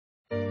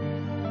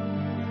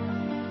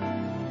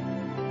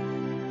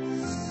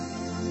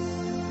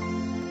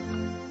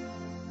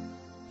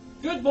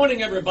Good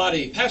morning,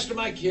 everybody. Pastor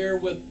Mike here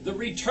with the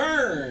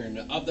return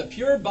of the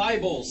Pure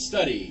Bible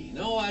Study.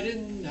 No,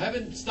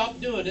 haven't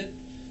stopped doing it.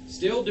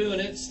 Still doing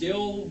it.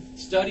 Still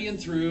studying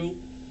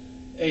through.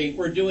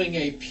 We're doing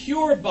a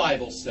pure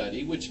Bible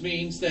study, which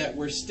means that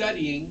we're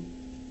studying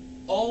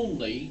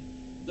only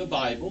the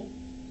Bible.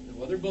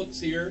 No other books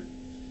here.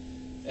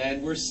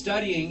 And we're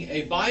studying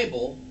a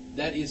Bible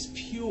that is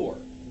pure.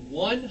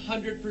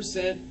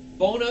 100%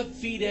 bona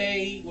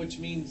fide, which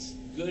means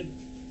good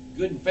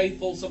and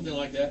faithful, something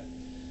like that.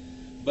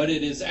 But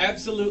it is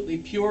absolutely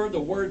pure. The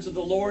words of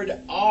the Lord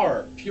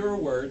are pure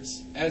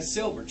words, as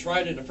silver,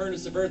 tried in a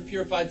furnace of earth,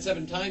 purified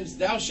 7 times.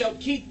 Thou shalt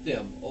keep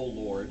them, O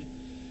Lord.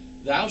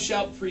 Thou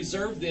shalt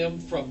preserve them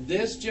from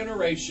this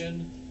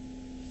generation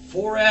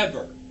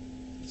forever.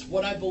 It's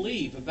what I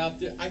believe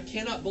about I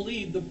cannot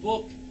believe the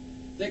book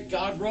that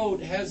God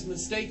wrote has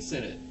mistakes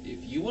in it.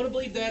 If you want to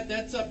believe that,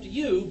 that's up to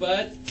you,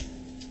 but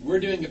we're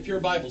doing a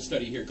pure Bible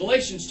study here.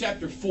 Galatians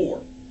chapter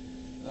 4.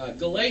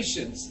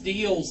 Galatians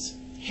deals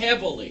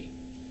heavily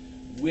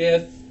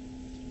with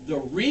the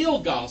real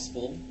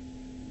gospel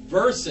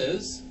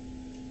versus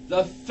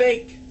the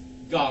fake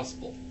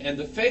gospel. And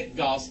the fake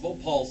gospel,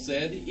 Paul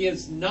said,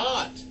 is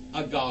not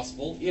a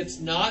gospel. It's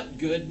not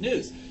good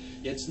news.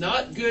 It's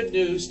not good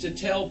news to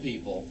tell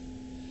people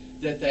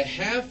that they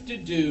have to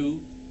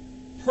do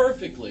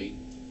perfectly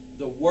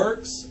the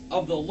works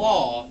of the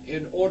law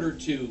in order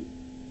to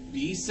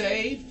be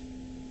saved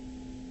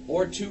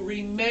or to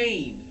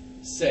remain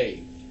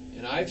saved.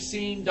 And I've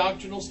seen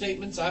doctrinal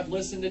statements. I've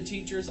listened to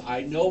teachers.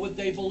 I know what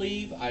they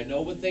believe. I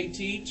know what they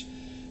teach.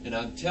 And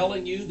I'm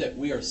telling you that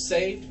we are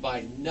saved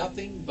by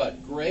nothing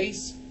but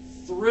grace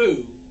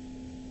through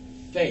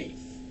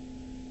faith.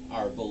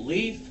 Our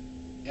belief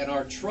and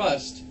our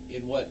trust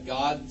in what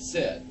God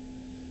said.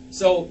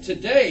 So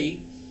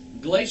today,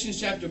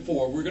 Galatians chapter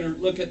 4, we're going to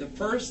look at the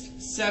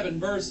first 7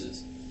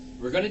 verses.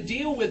 We're going to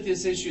deal with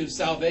this issue of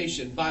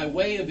salvation by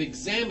way of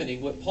examining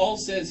what Paul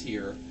says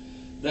here,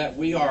 that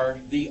we are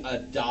the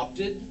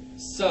adopted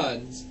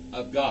sons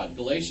of God.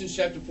 Galatians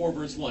chapter 4,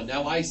 verse 1.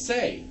 Now I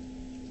say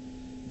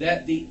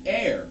that the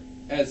heir,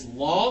 as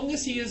long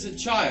as he is a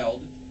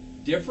child,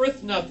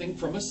 differeth nothing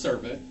from a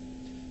servant,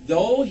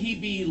 though he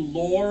be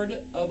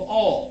Lord of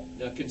all.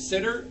 Now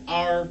consider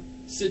our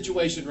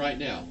situation right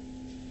now.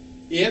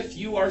 If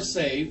you are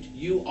saved,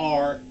 you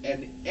are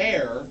an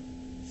heir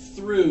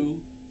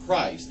through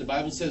Christ. The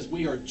Bible says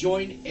we are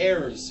joint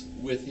heirs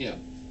with him.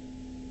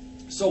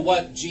 So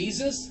what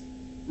Jesus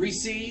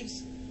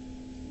receives,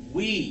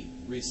 we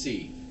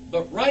receive.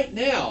 But right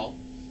now,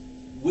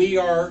 we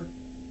are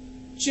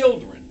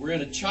children. We're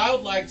in a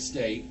childlike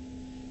state,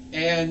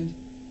 and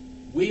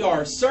we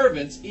are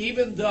servants,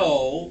 even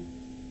though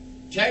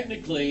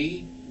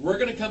technically we're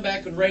going to come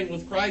back and reign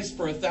with Christ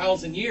for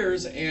 1,000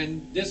 years,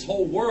 and this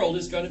whole world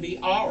is going to be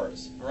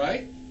ours, all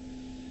right?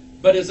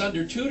 But as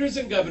under tutors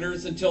and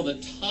governors until the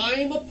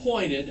time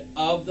appointed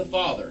of the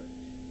Father.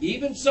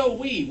 Even so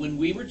we, when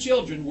we were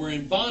children, were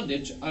in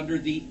bondage under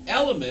the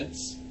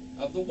elements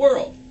of the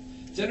world.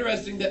 It's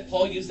interesting that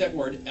Paul used that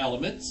word,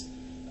 elements.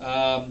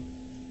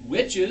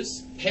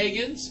 Witches,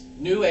 pagans,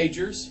 New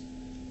Agers,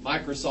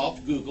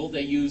 Microsoft, Google,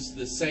 they use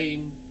the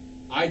same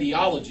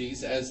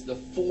ideologies as the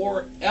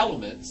 4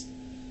 elements.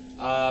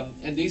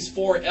 And these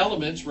 4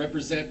 elements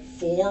represent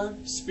 4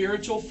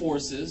 spiritual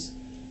forces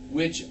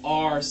which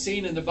are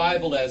seen in the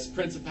Bible as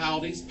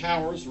principalities,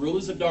 powers,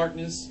 rulers of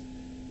darkness,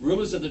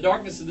 rulers of the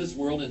darkness of this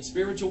world, and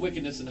spiritual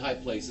wickedness in high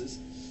places.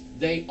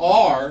 They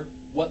are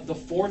what the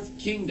 4th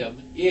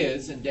kingdom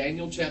is in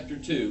Daniel chapter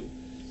 2.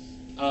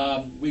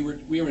 We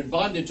were in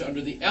bondage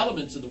under the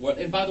elements of the world.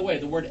 And by the way,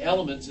 the word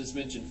elements is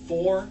mentioned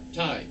 4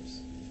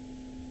 times.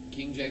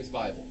 King James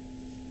Bible.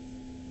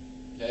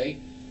 Okay?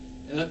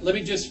 And let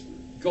me just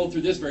go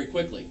through this very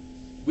quickly.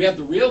 We have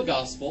the real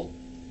gospel,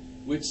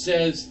 which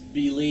says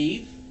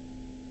believe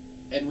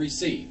and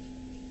receive.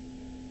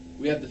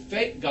 We have the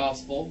fake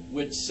gospel,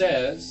 which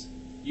says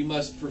you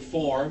must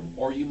perform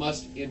or you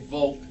must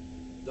invoke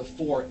the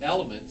 4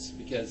 elements,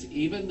 because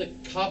even the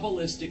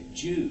Kabbalistic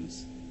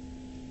Jews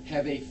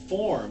have a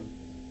form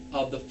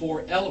of the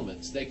 4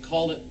 elements. They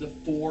call it the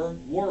 4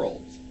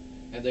 worlds.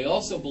 And they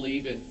also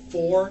believe in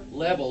 4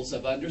 levels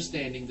of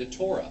understanding the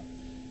Torah.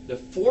 The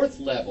 4th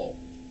level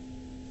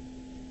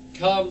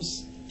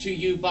comes to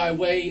you by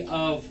way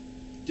of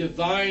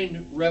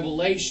divine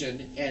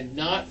revelation and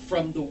not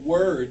from the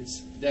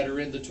words that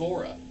are in the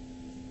Torah.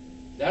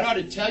 That ought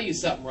to tell you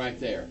something right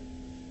there.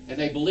 And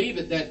they believe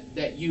it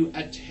that you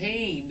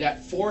attain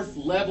that 4th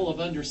level of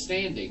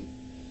understanding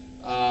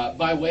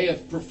by way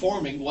of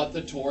performing what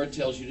the Torah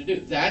tells you to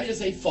do. That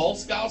is a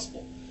false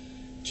gospel.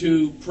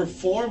 To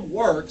perform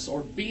works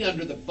or be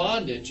under the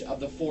bondage of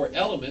the 4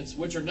 elements,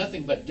 which are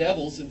nothing but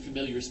devils and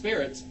familiar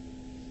spirits,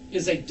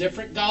 is a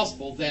different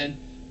gospel than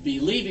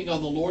believing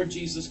on the Lord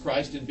Jesus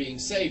Christ and being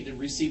saved and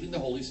receiving the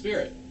Holy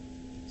Spirit.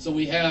 So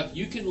we have,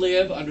 you can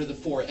live under the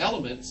 4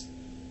 elements,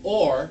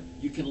 or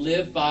you can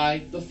live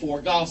by the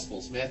 4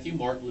 Gospels, Matthew,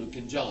 Mark, Luke,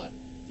 and John.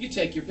 You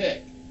take your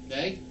pick,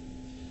 okay?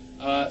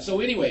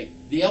 So anyway,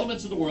 the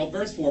elements of the world,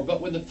 verse 4,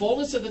 but when the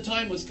fullness of the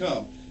time was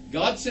come,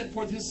 God sent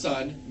forth his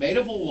Son, made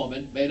of a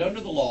woman, made under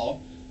the law,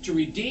 to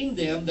redeem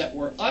them that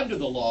were under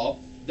the law,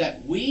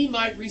 that we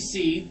might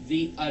receive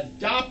the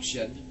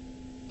adoption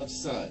of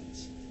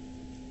sons.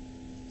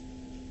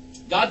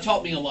 God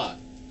taught me a lot.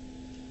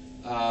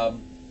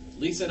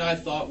 Lisa and I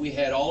thought we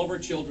had all of our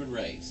children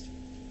raised.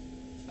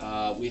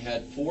 We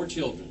had 4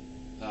 children,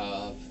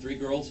 3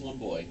 girls, 1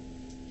 boy.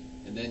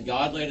 And then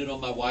God laid it on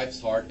my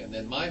wife's heart and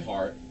then my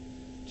heart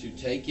to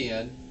take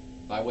in,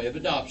 by way of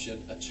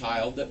adoption, a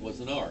child that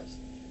wasn't ours.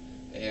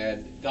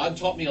 And God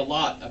taught me a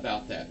lot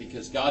about that,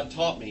 because God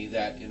taught me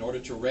that in order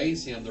to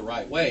raise him the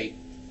right way,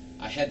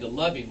 I had to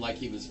love him like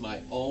he was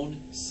my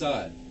own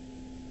son.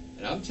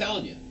 And I'm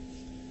telling you,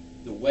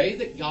 the way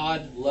that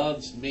God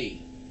loves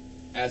me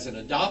as an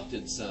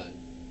adopted son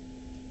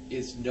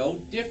is no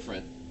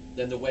different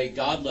than the way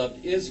God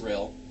loved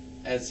Israel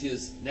as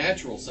his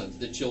natural sons,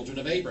 the children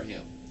of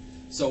Abraham.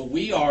 So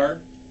we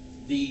are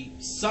the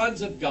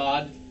sons of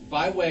God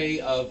by way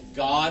of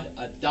God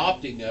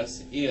adopting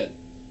us in.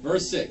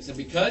 Verse 6, and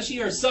because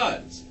ye are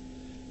sons,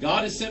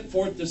 God has sent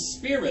forth the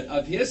Spirit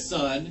of his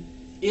Son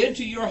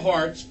into your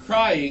hearts,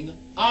 crying,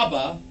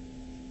 Abba,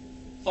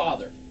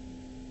 Father.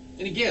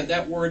 And again,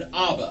 that word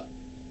Abba.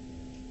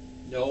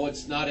 No,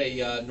 it's not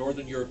a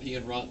Northern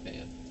European rock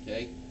band.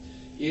 Okay?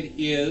 It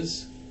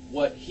is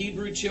what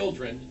Hebrew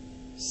children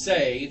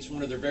say. It's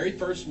one of their very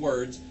first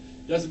words.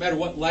 Doesn't matter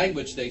what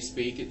language they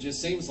speak. It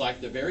just seems like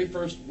the very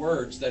first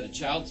words that a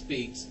child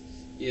speaks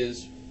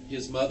is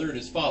his mother and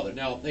his father.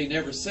 Now, they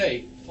never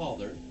say,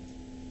 Father.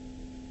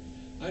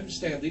 I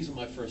understand these are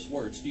my first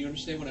words. Do you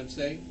understand what I'm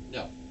saying?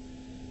 No.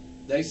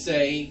 They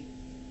say,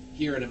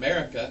 here in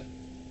America,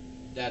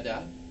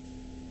 Dada.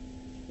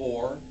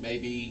 Or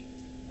maybe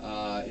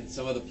in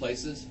some other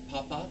places,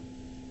 Papa.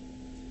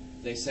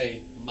 They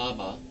say,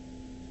 Mama.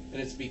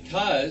 And it's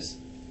because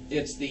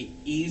it's the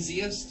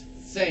easiest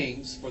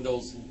things for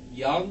those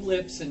young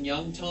lips and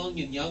young tongue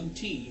and young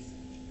teeth,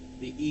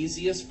 the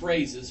easiest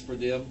phrases for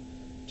them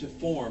to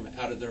form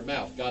out of their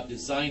mouth. God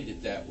designed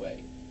it that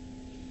way.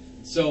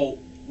 So,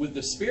 with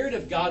the Spirit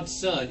of God's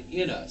Son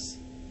in us,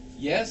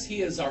 yes,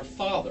 he is our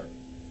Father,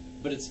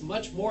 but it's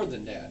much more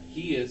than that.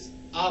 He is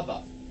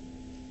Abba.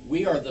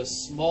 We are the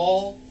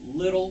small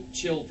little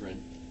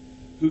children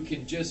who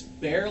can just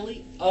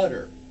barely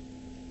utter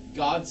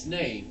God's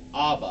name,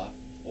 Abba,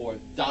 or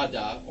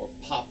Dada, or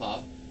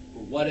Papa,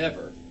 or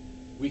whatever.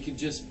 We can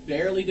just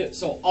barely do it.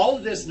 So all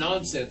of this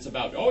nonsense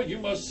about, oh, you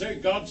must say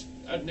God's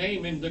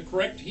name in the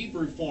correct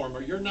Hebrew form,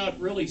 or you're not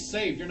really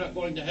saved, you're not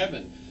going to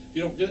heaven if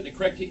you don't do it in the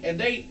correct Hebrew. And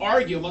they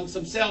argue amongst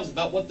themselves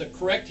about what the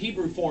correct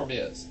Hebrew form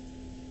is.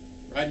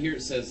 Right here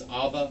it says,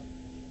 Abba,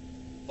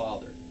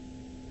 Father.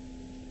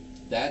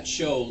 That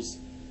shows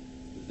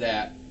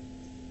that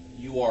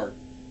you are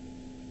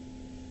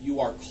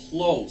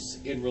close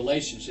in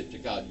relationship to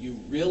God. You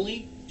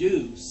really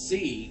do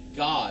see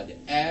God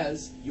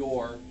as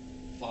your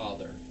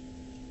Father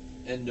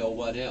and no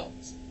one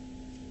else.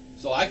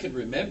 So I can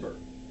remember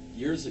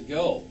years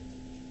ago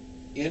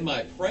in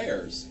my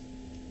prayers,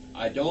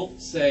 I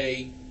don't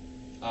say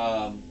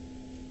God,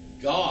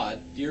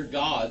 dear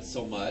God,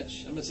 so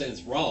much. I'm not saying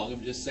it's wrong.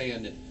 I'm just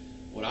saying that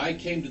when I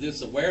came to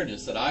this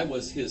awareness that I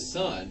was his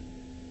son,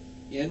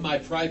 in my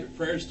private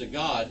prayers to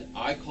God,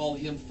 I call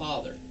him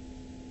Father.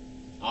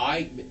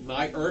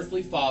 My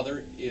earthly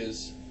father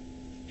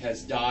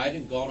has died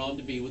and gone on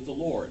to be with the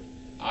Lord.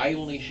 I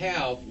only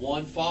have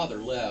one Father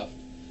left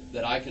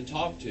that I can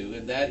talk to,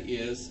 and that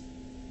is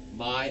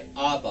my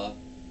Abba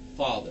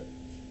Father.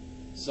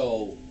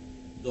 So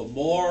the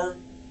more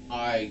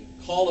I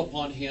call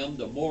upon him,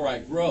 the more I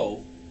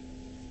grow,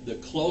 the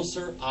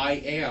closer I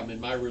am in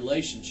my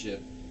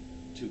relationship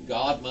to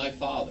God my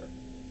Father.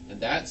 And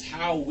that's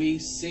how we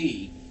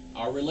see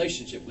our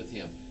relationship with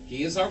him.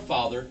 He is our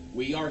Father,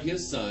 we are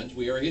his sons,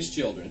 we are his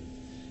children,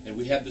 and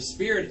we have the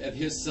Spirit of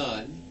his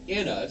Son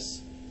in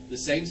us, the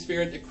same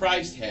Spirit that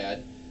Christ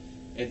had,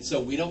 and so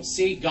we don't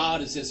see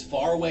God as this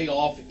faraway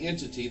off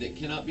entity that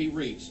cannot be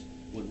reached.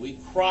 When we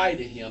cry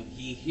to him,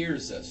 he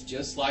hears us,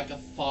 just like a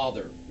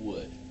father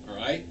would. All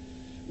right?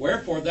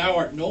 Wherefore thou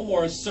art no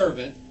more a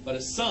servant, but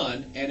a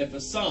son, and if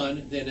a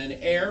son, then an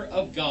heir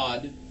of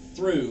God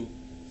through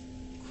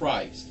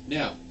Christ.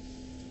 Now,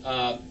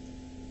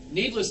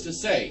 needless to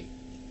say,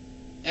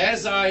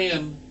 as I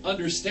am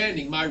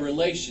understanding my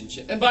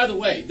relationship, and by the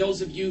way,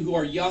 those of you who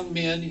are young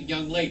men,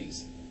 young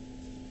ladies,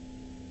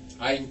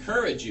 I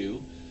encourage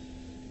you,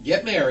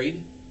 get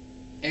married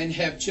and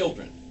have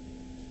children.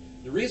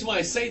 The reason why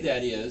I say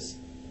that is,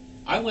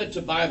 I went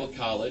to Bible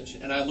college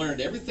and I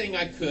learned everything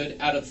I could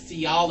out of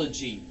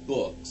theology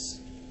books.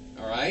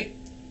 All right?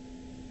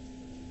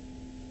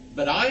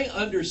 But I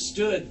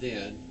understood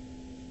then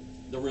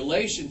the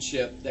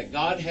relationship that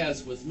God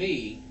has with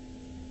me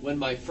when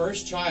my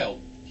first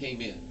child came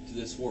into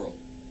this world.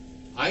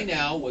 I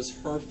now was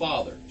her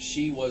father.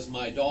 She was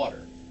my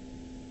daughter.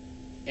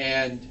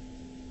 And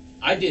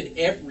I did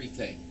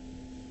everything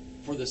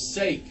for the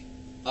sake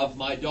of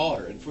my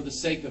daughter and for the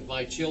sake of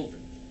my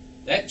children.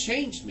 That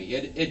changed me.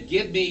 It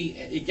gave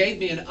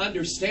me an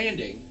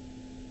understanding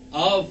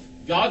of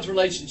God's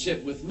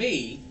relationship with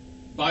me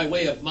by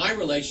way of my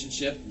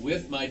relationship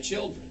with my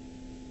children.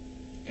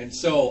 And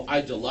so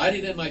I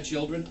delighted in my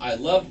children. I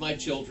loved my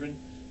children.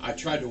 I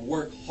tried to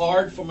work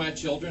hard for my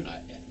children.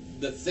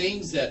 The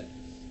things that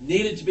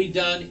needed to be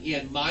done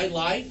in my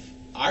life,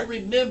 I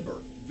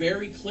remember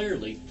very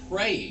clearly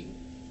praying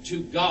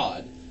to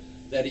God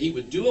that He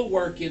would do a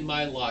work in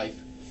my life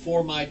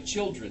for my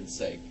children's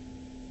sake.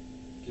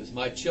 Because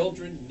my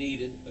children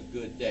needed a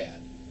good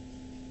dad.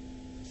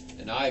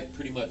 And I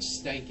pretty much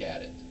stank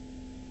at it.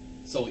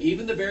 So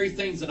even the very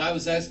things that I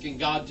was asking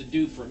God to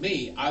do for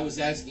me, I was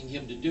asking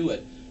Him to do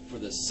it for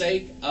the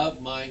sake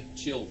of my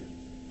children.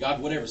 God,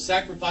 whatever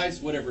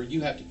sacrifice, whatever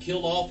you have to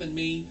kill off in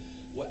me,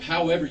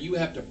 however you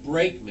have to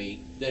break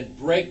me, then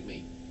break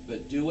me.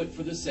 But do it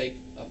for the sake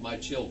of my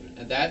children.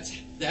 And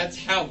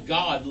that's how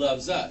God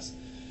loves us.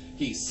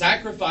 He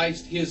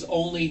sacrificed His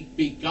only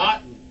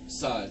begotten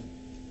Son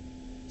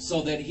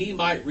so that He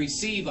might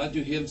receive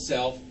unto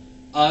Himself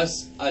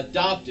us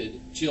adopted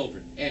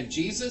children. And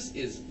Jesus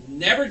is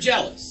never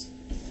jealous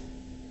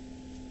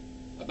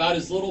about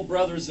His little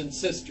brothers and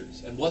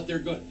sisters and what they're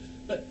going.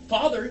 But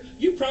Father,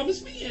 you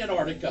promised me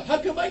Antarctica. How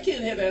come I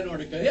can't have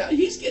Antarctica? Yeah,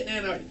 He's getting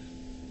Antarctica.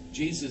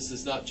 Jesus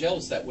is not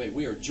jealous that way.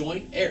 We are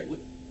joint heirs. You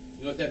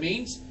know what that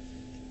means?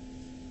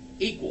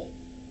 Equal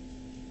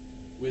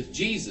with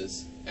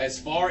Jesus as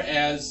far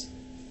as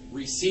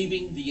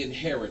receiving the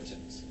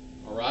inheritance.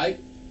 All right?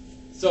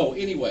 So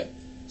anyway,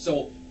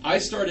 so I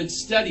started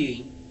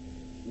studying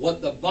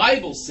what the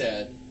Bible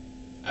said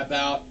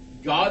about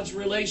God's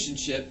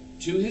relationship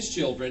to His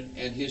children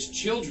and His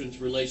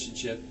children's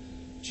relationship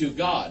to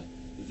God.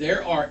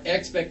 There are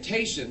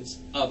expectations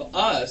of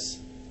us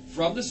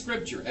from the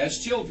Scripture as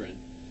children,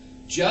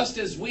 just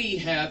as we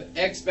have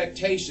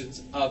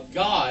expectations of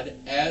God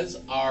as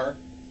our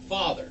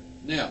Father.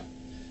 Now,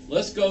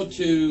 let's go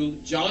to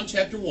John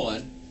chapter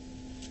 1,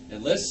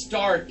 and let's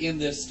start in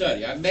this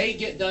study. I may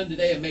get done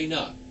today, I may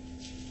not.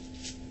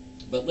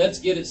 But let's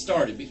get it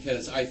started,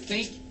 because I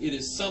think it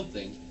is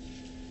something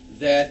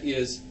that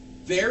is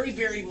very,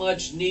 very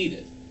much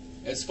needed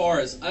as far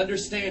as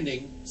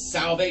understanding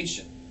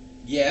salvation.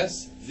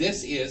 Yes,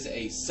 this is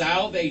a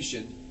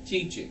salvation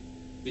teaching,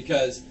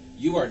 because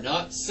you are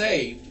not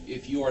saved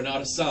if you are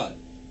not a son.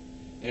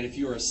 And if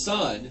you're a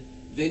son,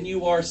 then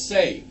you are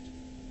saved.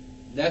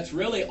 That's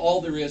really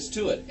all there is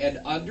to it. And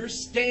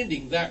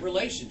understanding that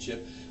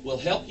relationship will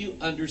help you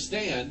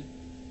understand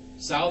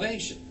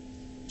salvation.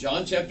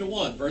 John chapter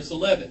 1, verse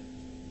 11.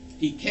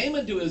 He came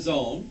unto His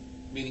own,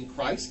 meaning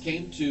Christ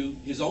came to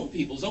His own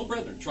people, His own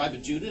brethren, tribe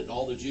of Judah and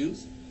all the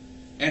Jews,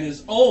 and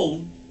His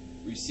own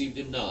received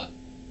Him not.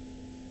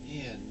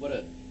 Man,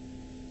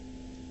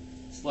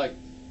 it's like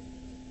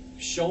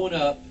showing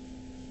up,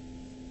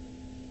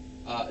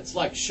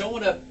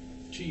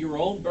 to your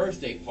own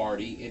birthday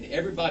party and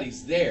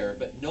everybody's there,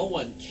 but no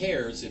one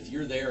cares if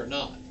you're there or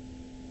not.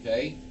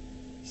 Okay?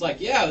 It's like,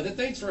 yeah,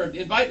 thanks for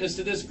inviting us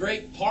to this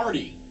great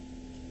party.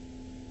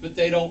 But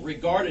they don't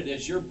regard it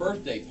as your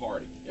birthday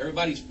party.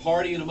 Everybody's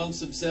partying amongst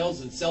themselves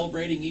and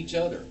celebrating each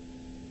other.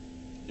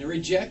 They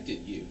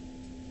rejected you.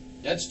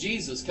 That's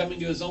Jesus coming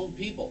to His own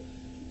people.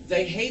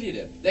 They hated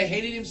Him. They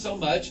hated Him so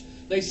much,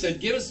 they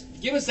said, give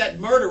us that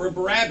murderer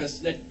Barabbas,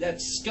 that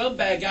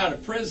scumbag out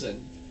of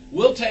prison.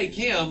 We'll take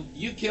him.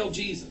 You kill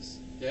Jesus.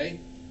 Okay?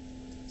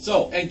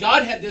 So, and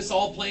God had this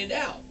all planned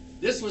out.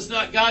 This was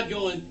not God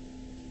going,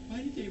 why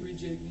did they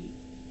reject me?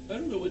 I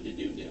don't know what to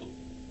do now.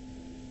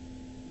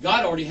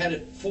 God already had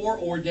it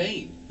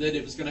foreordained that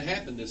it was going to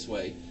happen this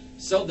way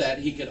so that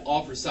He could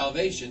offer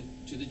salvation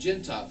to the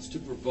Gentiles to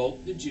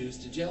provoke the Jews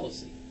to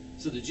jealousy.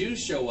 So the Jews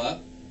show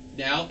up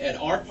now at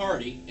our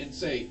party and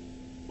say,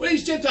 what are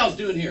these Gentiles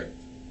doing here?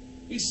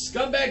 These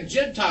scumbag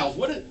Gentiles,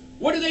 what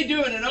are they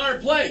doing in our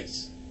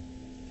place?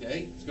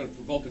 Okay, it's going to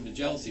provoke Him to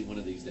jealousy one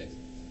of these days.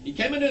 He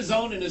came into His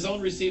own, and His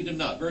own received Him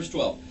not. Verse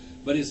 12.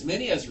 But as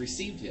many as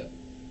received Him,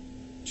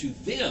 to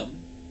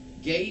them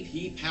gave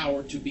He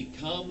power to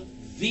become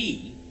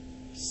the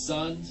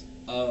sons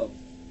of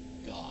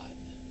God.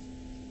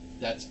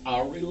 That's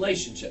our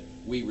relationship.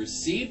 We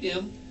received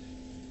Him,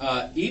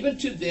 even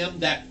to them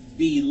that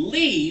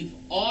believe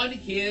on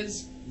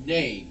His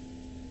name.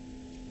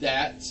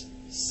 That's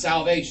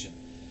salvation.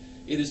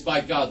 It is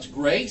by God's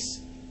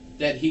grace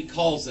that He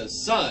calls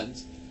us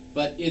sons,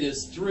 but it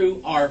is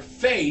through our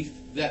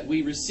faith that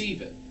we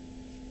receive it.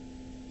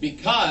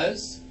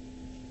 Because,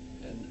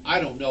 and I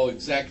don't know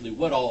exactly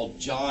what all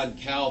John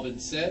Calvin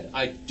said,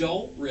 I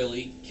don't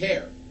really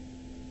care.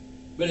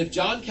 But if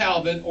John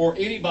Calvin or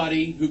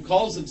anybody who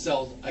calls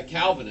themselves a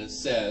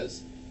Calvinist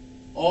says,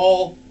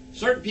 all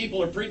certain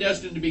people are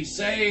predestined to be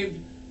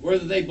saved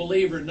whether they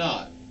believe or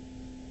not.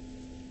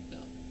 No.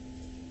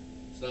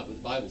 It's not what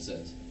the Bible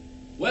says.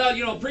 Well,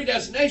 you know,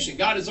 predestination.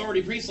 God has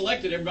already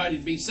pre-selected everybody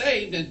to be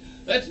saved, and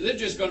they're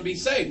just going to be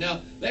saved.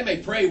 Now, they may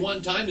pray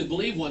one time and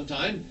believe one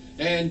time,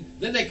 and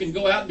then they can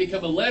go out and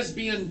become a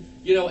lesbian,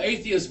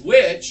 atheist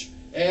witch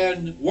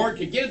and work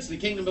against the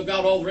kingdom of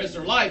God all the rest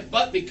of their life.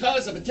 But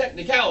because of a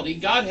technicality,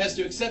 God has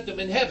to accept them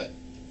in heaven.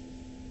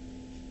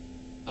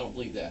 I don't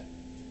believe that.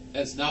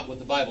 That's not what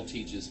the Bible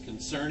teaches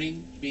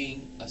concerning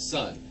being a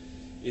son.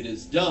 It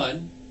is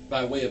done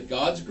by way of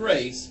God's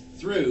grace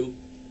through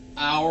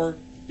our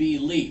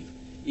belief,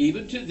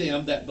 even to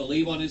them that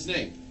believe on his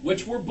name,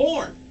 which were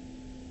born,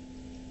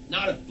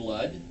 not of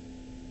blood,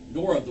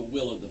 nor of the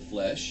will of the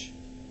flesh,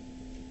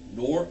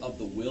 nor of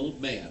the will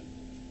of man,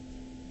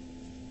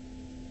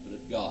 but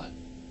of God.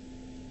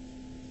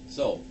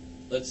 So,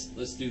 let's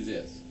do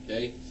this,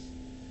 okay?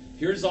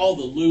 Here's all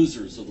the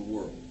losers of the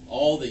world,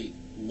 all the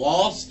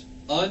lost,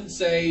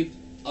 unsaved,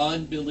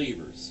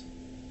 unbelievers.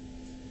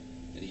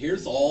 And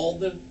here's all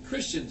the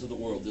Christians of the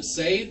world, the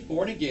saved,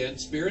 born again,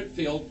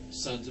 spirit-filled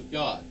sons of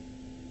God.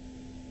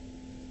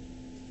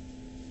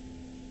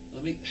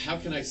 How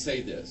can I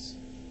say this?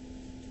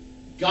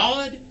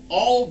 God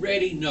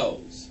already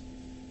knows,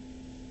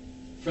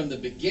 from the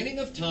beginning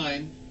of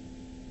time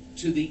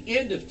to the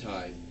end of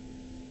time,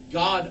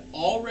 God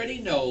already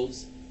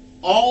knows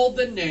all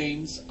the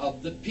names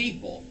of the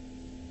people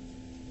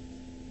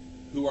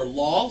who are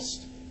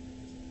lost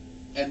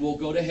and will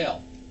go to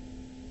hell.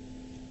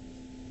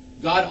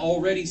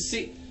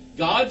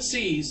 God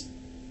sees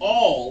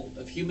all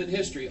of human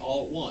history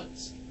all at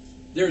once.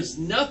 There's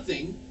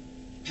nothing,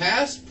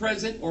 past,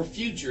 present, or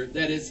future,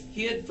 that is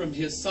hid from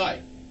his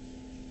sight.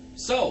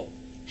 So,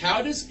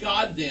 how does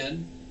God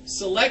then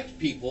select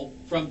people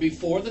from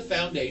before the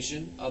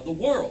foundation of the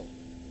world?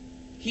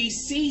 He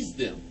sees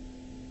them.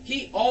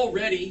 He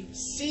already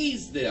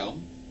sees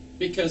them,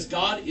 because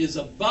God is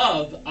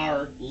above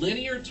our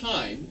linear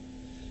time,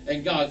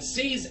 and God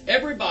sees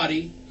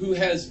everybody who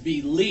has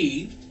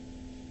believed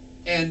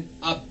and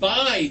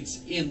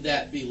abides in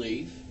that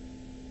belief.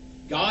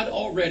 God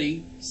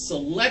already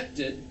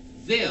selected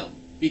them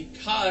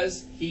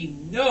because he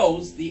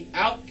knows the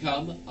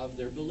outcome of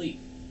their belief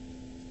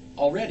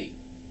already.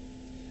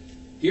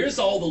 Here's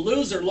all the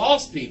loser,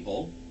 lost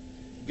people.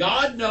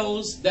 God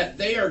knows that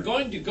they are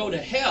going to go to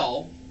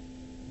hell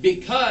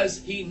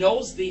because he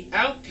knows the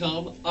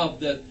outcome of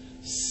the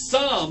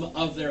sum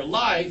of their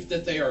life,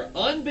 that they are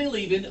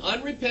unbelieving,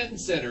 unrepentant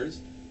sinners.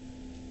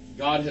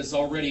 God has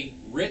already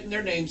written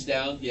their names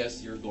down.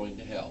 Yes, you're going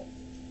to hell.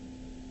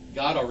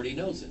 God already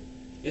knows it.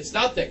 It's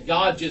not that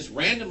God just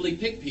randomly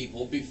picked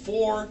people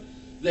before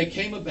they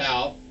came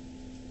about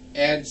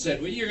and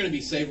said, well, you're going to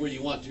be saved whether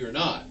you want to or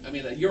not. I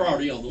mean, you're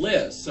already on the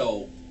list,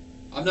 so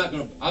I'm not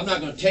going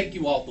to take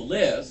you off the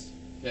list.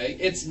 Okay?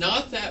 It's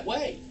not that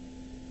way.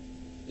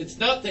 It's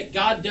not that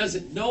God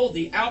doesn't know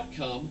the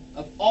outcome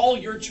of all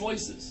your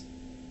choices.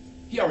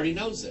 He already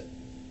knows it.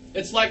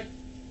 It's like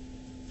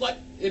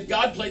if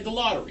God played the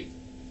lottery.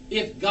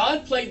 If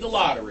God played the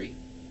lottery,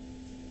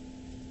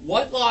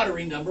 what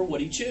lottery number would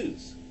he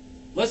choose?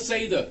 Let's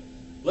say the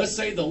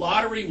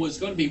lottery was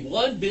going to be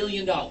 $1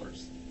 billion.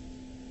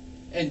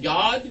 And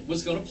God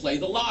was going to play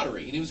the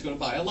lottery, and he was going to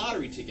buy a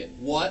lottery ticket.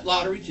 What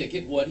lottery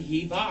ticket would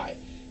he buy?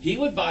 He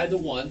would buy the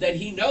one that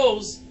he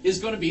knows is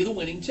going to be the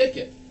winning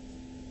ticket.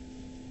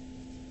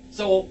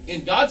 So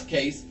in God's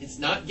case, it's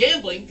not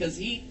gambling, because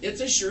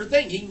it's a sure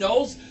thing. He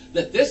knows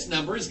that this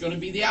number is going to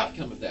be the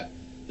outcome of that.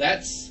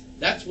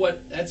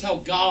 That's how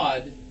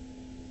God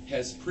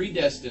has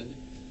predestined.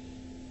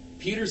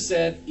 Peter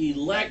said,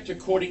 elect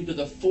according to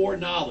the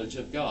foreknowledge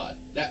of God.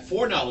 That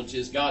foreknowledge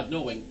is God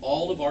knowing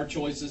all of our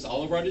choices,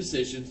 all of our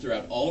decisions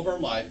throughout all of our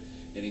life,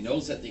 and he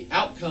knows that the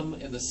outcome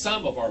and the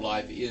sum of our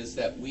life is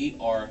that we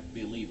are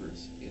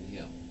believers in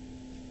him.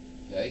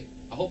 Okay?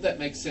 I hope that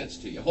makes sense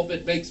to you. I hope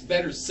it makes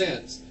better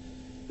sense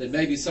than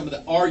maybe some of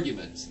the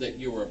arguments that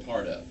you were a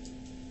part of.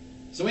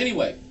 So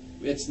anyway,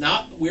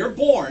 we're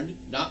born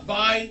not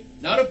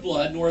of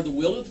blood, nor of the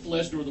will of the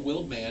flesh, nor the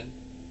will of man,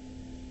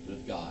 but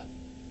of God.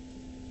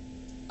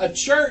 A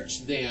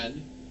church,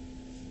 then,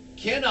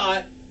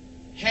 cannot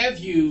have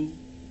you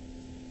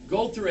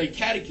go through a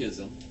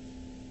catechism,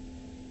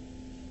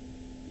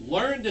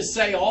 learn to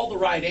say all the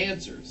right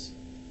answers,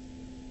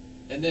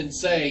 and then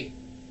say,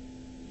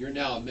 you're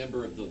now a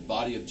member of the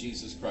body of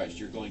Jesus Christ,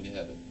 you're going to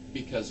heaven,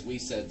 because we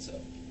said so.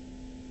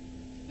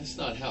 That's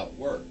not how it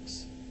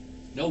works.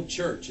 No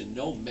church and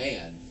no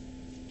man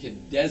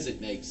can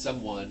designate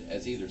someone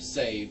as either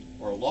saved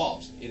or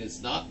lost. It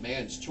is not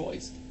man's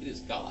choice, it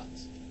is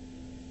God's.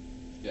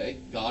 Okay?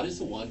 God is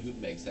the one who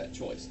makes that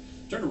choice.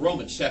 Turn to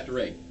Romans chapter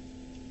 8,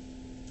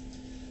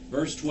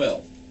 verse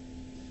 12.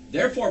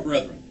 Therefore,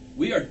 brethren,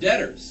 we are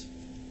debtors,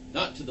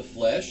 not to the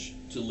flesh,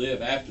 to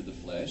live after the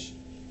flesh.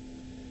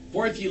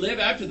 For if ye live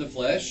after the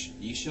flesh,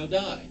 ye shall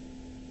die.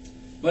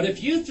 But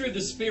if you through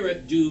the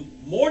Spirit do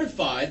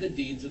mortify the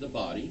deeds of the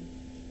body,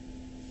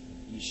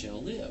 ye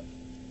shall live.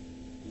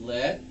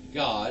 Let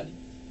God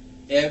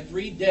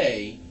every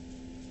day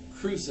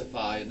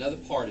crucify another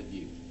part of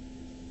you.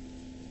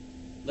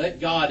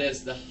 Let God,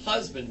 as the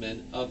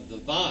husbandman of the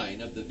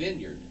vine, of the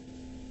vineyard,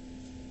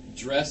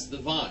 dress the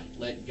vine.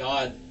 Let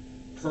God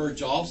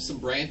purge off some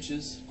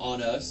branches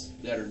on us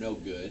that are no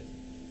good.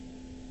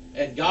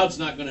 And God's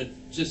not going to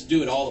just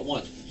do it all at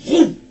once.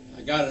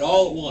 I got it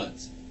all at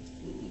once.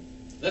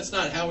 That's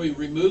not how he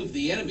removed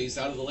the enemies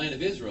out of the land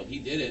of Israel. He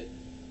did it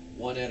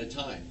one at a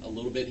time. A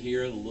little bit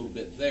here and a little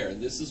bit there.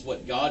 And this is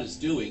what God is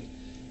doing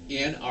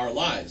in our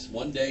lives.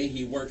 One day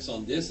he works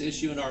on this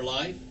issue in our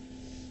life.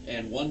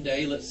 And one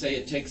day, let's say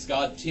it takes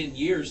God 10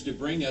 years to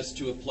bring us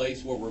to a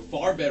place where we're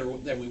far better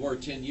than we were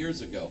 10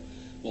 years ago.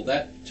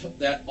 Well,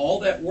 all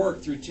that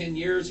work through 10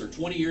 years or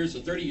 20 years or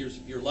 30 years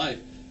of your life,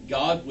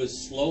 God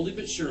was slowly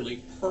but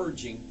surely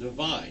purging the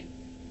vine.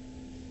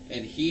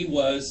 And He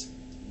was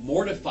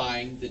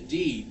mortifying the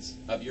deeds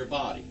of your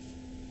body.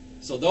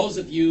 So those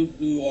of you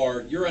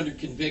you're under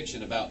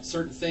conviction about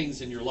certain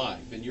things in your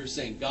life, and you're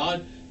saying,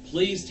 God,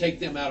 please take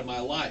them out of my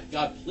life.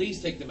 God,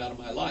 please take them out of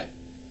my life.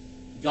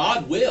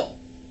 God will.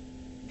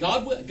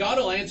 God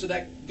will answer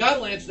that. God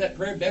will answer that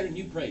prayer better than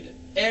you prayed it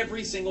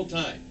every single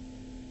time.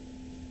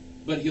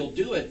 But He'll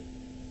do it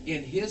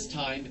in His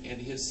time and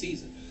His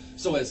season.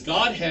 So as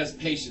God has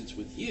patience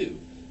with you,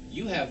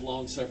 you have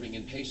long suffering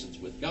and patience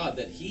with God,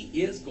 that He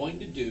is going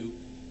to do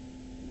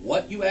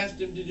what you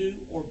asked Him to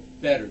do, or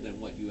better than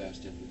what you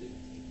asked Him to do.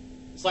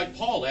 It's like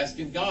Paul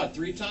asking God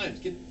 3 times,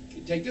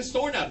 take this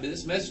thorn out of me.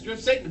 This messenger of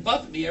Satan to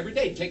buffet me every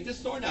day. Take this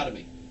thorn out of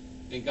me.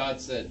 And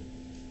God said,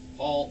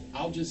 Paul,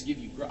 I'll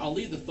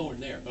leave the thorn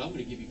there, but I'm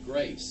going to give you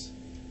grace.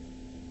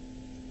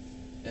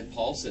 And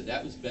Paul said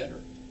that was better.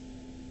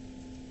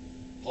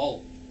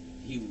 Paul,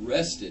 he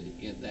rested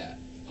in that.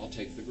 I'll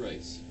take the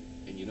grace.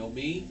 And you know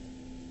me?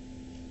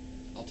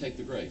 I'll take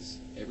the grace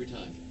every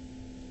time.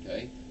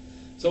 Okay?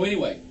 So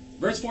anyway,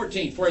 verse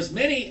 14. For as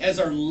many as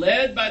are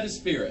led by the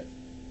Spirit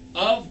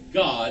of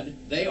God,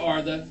 they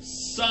are the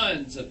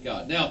sons of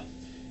God. Now,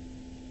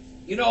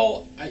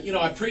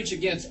 I preach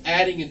against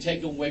adding and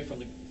taking away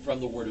from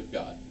the Word of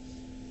God.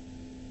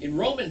 In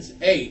Romans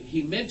 8,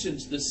 he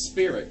mentions the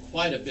Spirit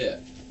quite a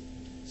bit.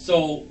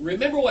 So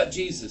remember what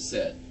Jesus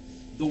said.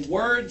 The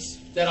words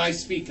that I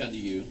speak unto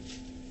you,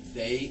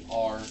 they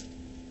are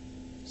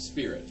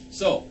Spirit.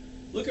 So,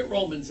 look at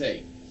Romans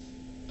 8.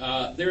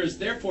 There is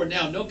therefore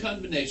now no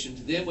condemnation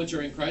to them which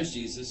are in Christ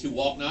Jesus, who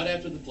walk not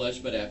after the flesh,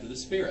 but after the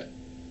Spirit.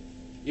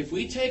 If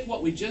we take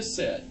what we just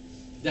said,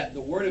 that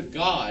the Word of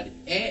God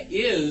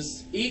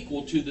is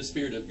equal to the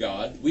Spirit of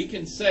God, we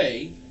can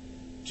say,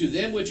 to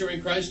them which are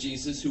in Christ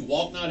Jesus, who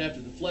walk not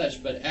after the flesh,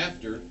 but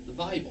after the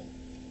Bible.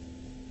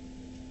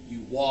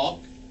 You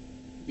walk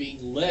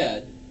being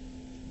led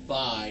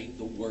by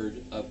the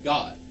Word of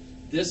God.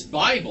 This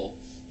Bible,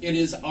 it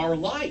is our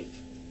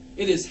life.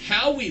 It is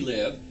how we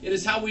live. It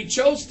is how we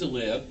chose to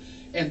live.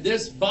 And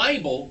this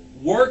Bible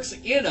works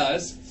in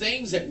us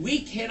things that we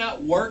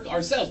cannot work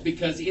ourselves,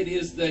 because it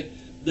is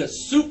the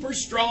super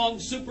strong,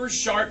 super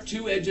sharp,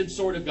 two-edged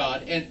sword of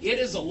God. And it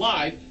is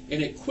alive,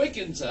 and it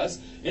quickens us,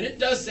 and it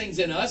does things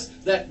in us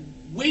that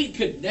we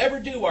could never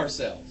do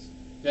ourselves.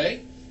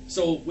 Okay?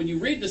 So when you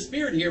read the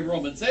Spirit here in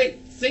Romans 8,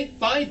 think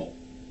Bible.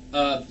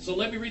 So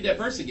let me read that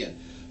verse again.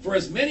 For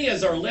as many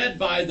as are led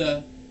by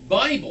the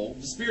Bible,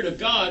 the Spirit of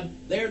God,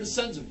 they are the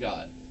sons of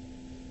God.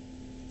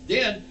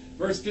 Then,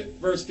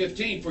 verse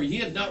 15, for ye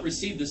have not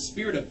received the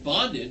spirit of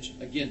bondage,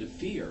 again to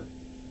fear.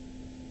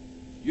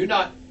 You're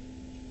not,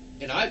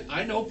 and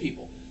I know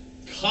people,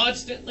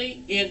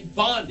 constantly in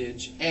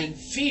bondage and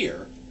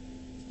fear,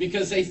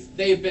 because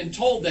they've been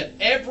told that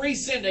every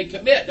sin they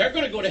commit, they're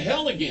going to go to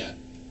hell again.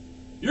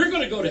 You're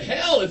going to go to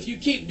hell if you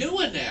keep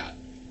doing that.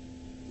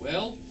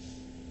 Well,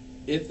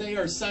 if they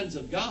are sons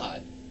of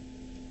God,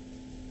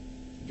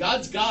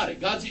 God's got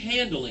it. God's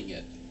handling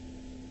it.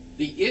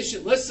 The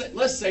issue,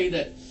 let's say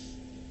that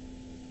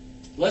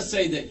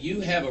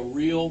you have a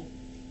real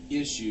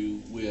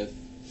issue with,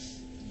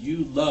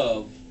 you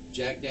love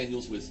Jack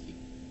Daniel's whiskey.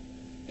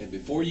 And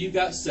before you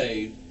got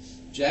saved,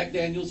 Jack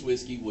Daniel's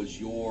whiskey was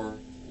your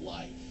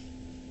life.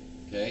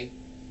 Okay?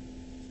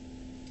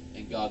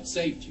 And God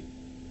saved you.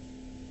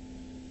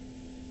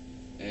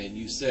 And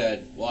you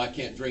said, well, I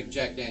can't drink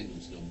Jack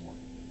Daniel's no more.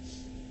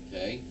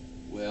 Okay?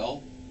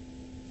 Well,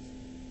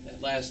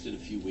 that lasted a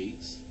few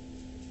weeks.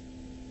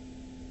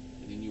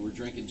 And then you were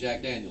drinking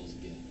Jack Daniel's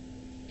again.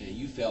 And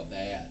you felt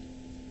bad.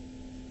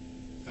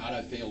 God,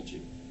 I failed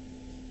you.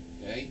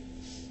 Okay?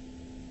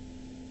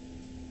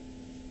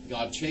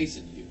 God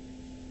chastened you.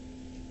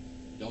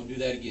 Don't do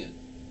that again.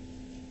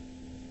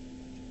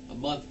 A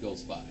month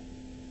goes by.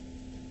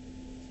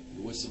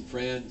 You're with some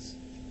friends.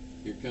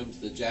 Here comes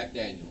the Jack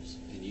Daniels.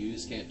 And you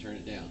just can't turn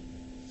it down.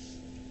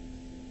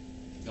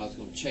 God's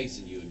going to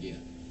chasten you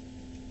again.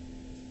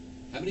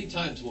 How many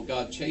times will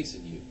God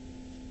chasten you?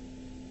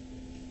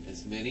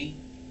 As many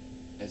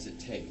as it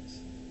takes.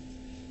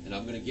 And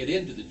I'm going to get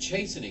into the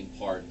chastening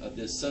part of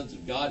this sons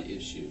of God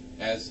issue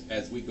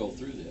as we go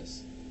through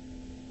this.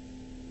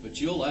 But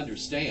you'll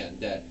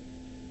understand that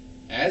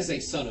as a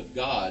son of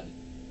God,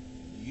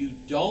 you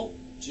don't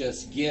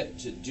just get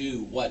to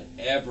do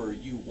whatever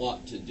you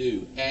want to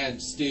do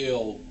and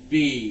still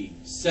be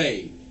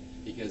saved.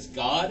 Because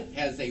God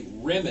has a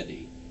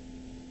remedy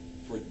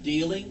for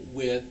dealing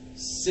with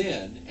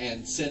sin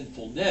and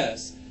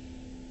sinfulness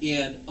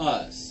in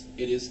us.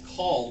 It is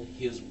called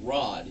His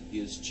rod,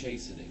 His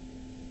chastening.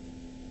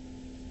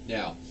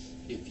 Now,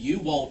 if you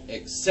won't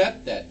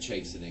accept that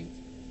chastening,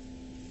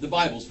 the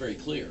Bible's very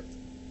clear.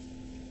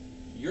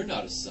 You're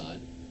not a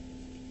son.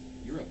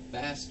 You're a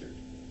bastard.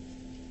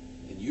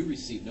 And you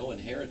receive no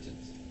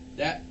inheritance.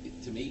 That,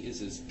 to me,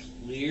 is as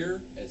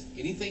clear as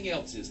anything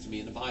else is to me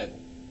in the Bible.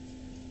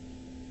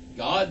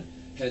 God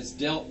has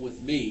dealt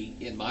with me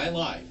in my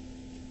life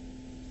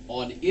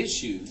on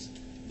issues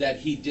that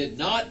He did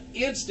not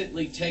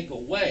instantly take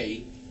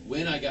away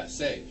when I got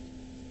saved.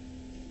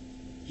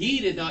 He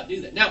did not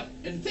do that. Now,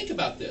 and think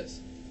about this.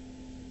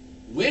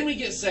 When we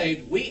get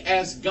saved, we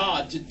ask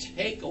God to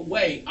take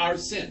away our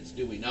sins,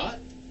 do we not?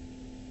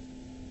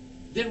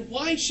 Then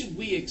why should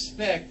we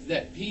expect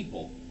that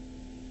people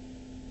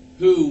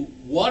who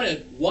want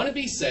to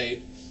be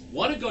saved,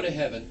 want to go to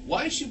heaven,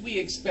 why should we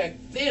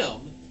expect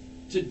them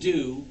to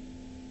do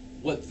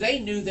what they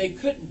knew they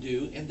couldn't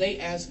do and they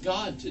asked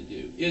God to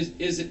do?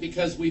 Is it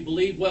because we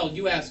believe, well,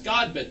 you asked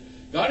God, but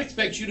God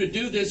expects you to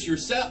do this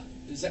yourself?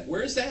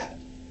 Where's that?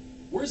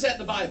 Where's that in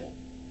the Bible?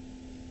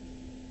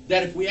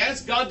 That if we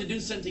ask God to do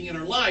something in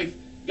our life,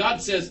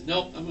 God says,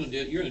 no, I'm going to do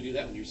it. You're going to do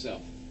that one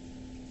yourself.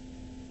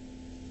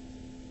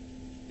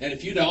 And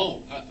if you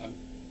don't, I'm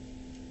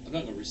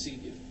not going to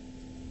receive you.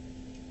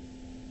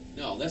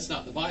 No, that's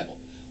not the Bible.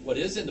 What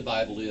is in the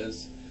Bible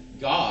is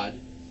God,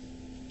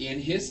 in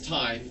His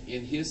time,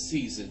 in His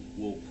season,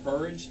 will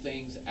purge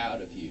things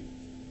out of you.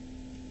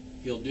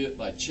 He'll do it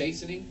by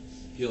chastening.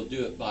 He'll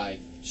do it by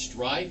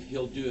strife.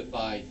 He'll do it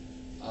by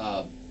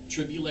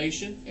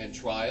tribulation and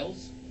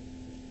trials.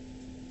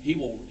 He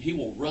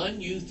will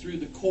run you through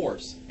the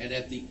course, and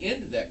at the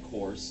end of that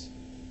course,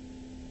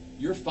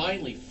 you're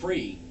finally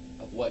free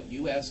of what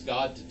you asked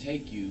God to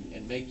take you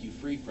and make you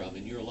free from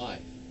in your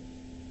life.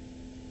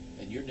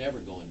 And you're never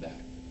going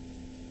back.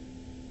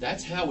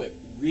 That's how it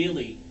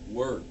really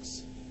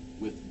works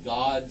with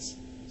God's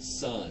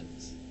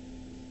sons.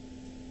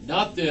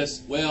 Not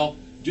this, well,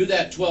 do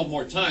that 12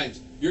 more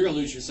times, you're going to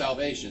lose your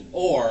salvation.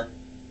 Or,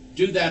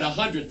 do that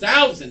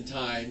 100,000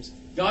 times,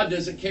 God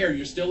doesn't care,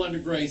 you're still under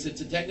grace.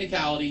 It's a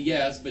technicality,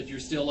 yes, but you're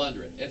still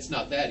under it. It's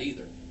not that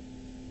either.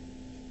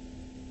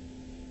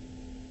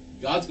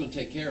 God's going to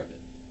take care of it.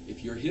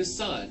 If you're His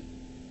son,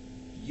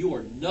 you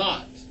are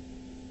not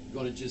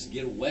going to just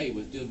get away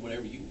with doing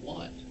whatever you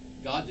want.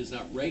 God does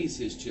not raise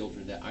His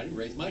children that. I didn't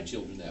raise my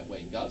children that way.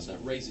 And God's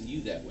not raising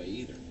you that way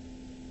either.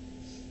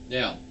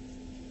 Now,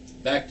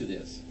 back to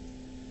this.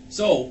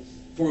 So,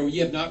 for ye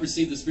have not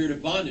received the spirit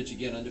of bondage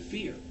again unto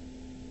fear.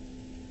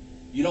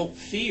 You don't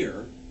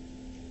fear.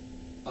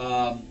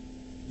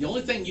 The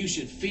only thing you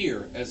should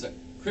fear as a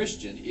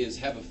Christian is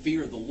have a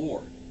fear of the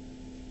Lord.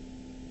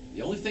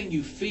 The only thing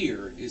you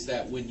fear is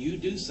that when you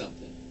do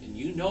something and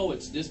you know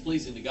it's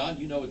displeasing to God,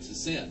 you know it's a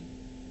sin,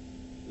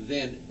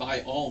 then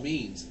by all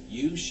means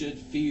you should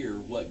fear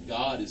what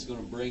God is going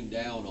to bring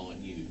down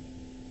on you,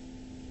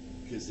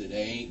 because it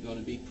ain't going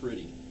to be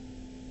pretty.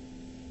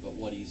 But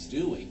what He's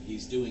doing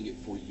it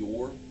for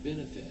your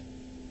benefit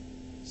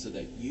so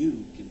that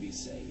you can be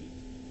saved.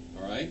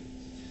 All right?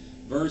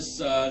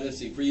 Verse, let's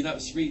see. For you not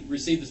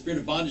received the spirit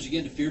of bondage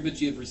again to fear, but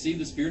you have received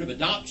the spirit of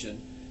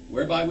adoption,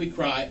 whereby we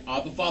cry,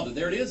 Abba, Father.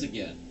 There it is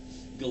again.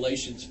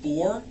 Galatians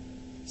 4,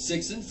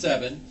 6 and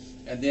 7,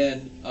 and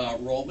then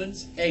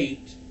Romans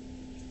 8,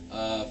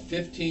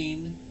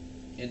 15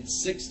 and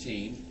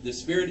 16. The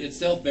Spirit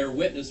itself bear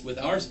witness with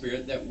our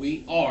spirit that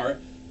we are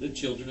the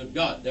children of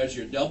God. There's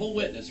your double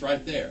witness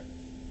right there.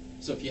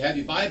 So if you have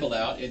your Bible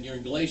out and you're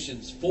in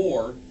Galatians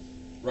 4,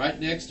 right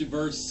next to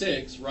verse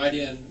 6, write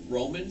in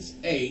Romans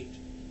 8,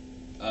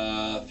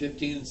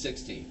 15 and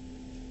 16.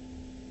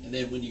 And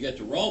then when you get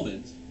to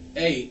Romans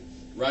 8,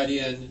 write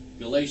in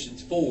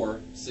Galatians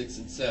 4, 6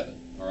 and 7.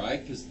 All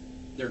right? Because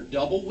they're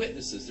double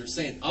witnesses. They're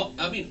saying,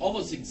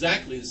 almost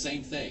exactly the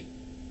same thing.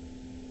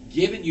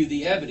 Giving you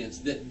the evidence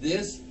that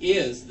this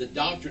is the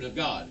doctrine of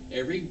God.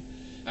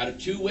 Out of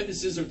 2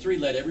 witnesses or 3,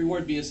 let every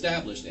word be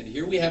established. And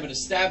here we have an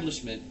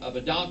establishment of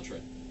a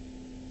doctrine.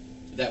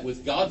 That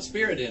with God's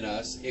Spirit in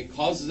us, it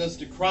causes us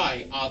to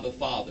cry, Abba,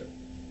 Father.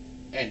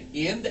 And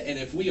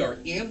if we are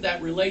in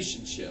that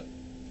relationship,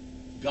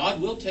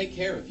 God will take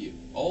care of you.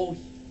 Oh,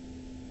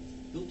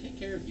 He'll take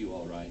care of you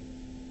all right.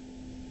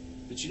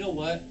 But you know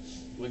what?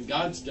 When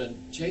God's done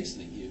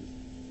chastening you,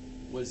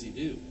 what does He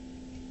do?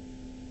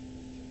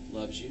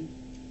 Loves you,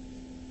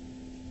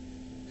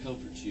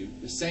 comforts you.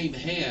 The same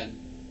hand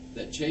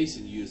that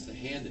chastens you is the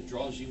hand that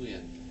draws you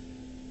in.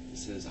 It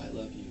says, I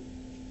love you.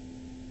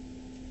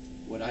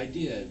 What I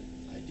did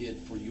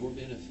for your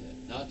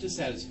benefit. Not to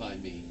satisfy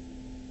me,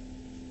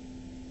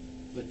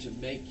 but to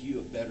make you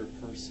a better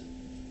person.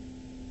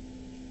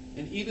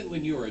 And even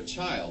when you were a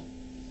child,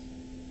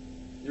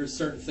 there are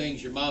certain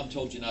things your mom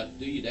told you not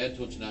to do, your dad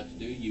told you not to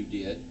do, you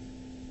did.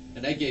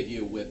 And they gave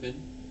you a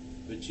whipping,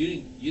 but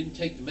you didn't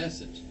take the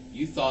message.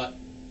 You thought,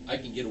 I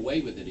can get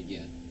away with it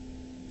again.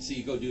 So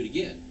you go do it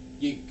again.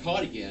 You get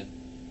caught again,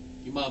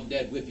 your mom and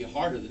dad whip you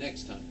harder the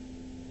next time.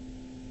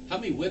 How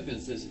many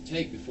whippings does it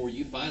take before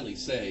you finally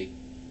say,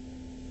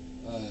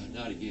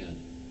 not again.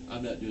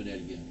 I'm not doing that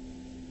again.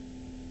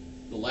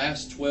 The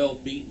last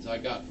 12 beatings I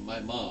got from my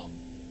mom,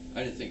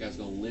 I didn't think I was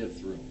going to live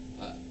through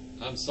them.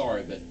 I'm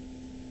sorry, but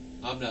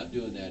I'm not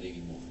doing that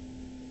anymore.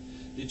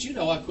 Did you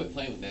know I quit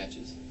playing with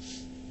matches?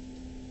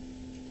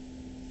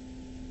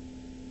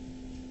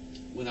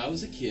 When I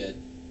was a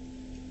kid,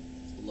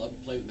 love to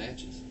play with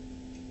matches.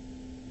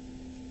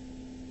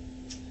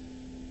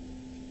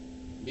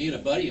 Me and a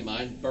buddy of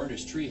mine burned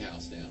his tree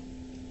house down.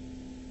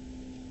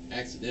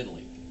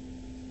 Accidentally.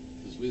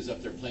 Because we was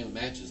up there playing with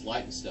matches,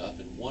 lighting stuff,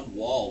 and one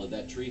wall of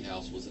that tree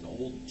house was an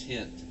old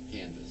tent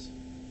canvas.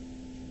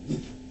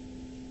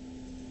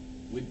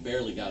 We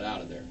barely got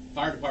out of there.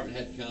 Fire department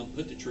had to come,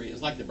 put the tree, it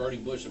was like the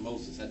burning bush of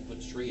Moses, had to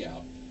put the tree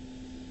out.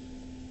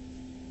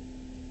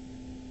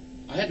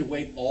 I had to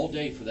wait all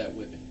day for that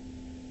whipping.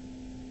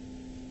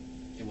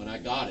 And when I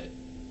got it,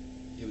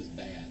 it was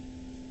bad.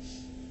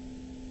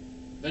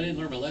 But I didn't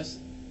learn my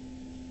lesson.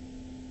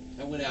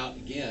 I went out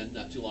again,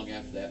 not too long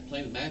after that,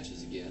 playing with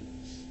matches again,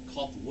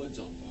 caught the woods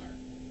on fire.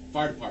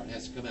 Fire department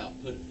has to come out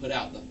and put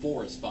out the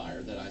forest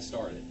fire that I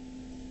started.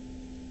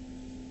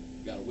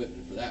 Got a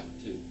whipping for that one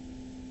too.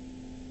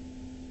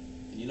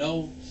 And you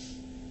know,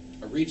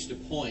 I reached a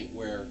point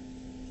where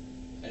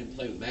I didn't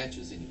play with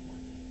matches anymore.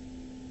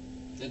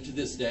 And to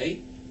this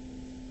day,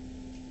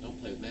 I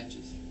don't play with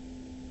matches.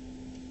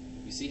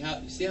 You see how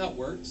it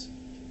works?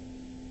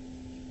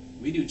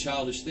 We do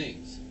childish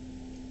things.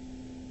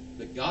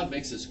 But God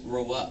makes us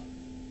grow up.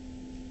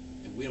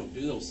 And we don't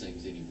do those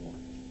things anymore.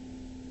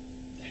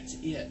 That's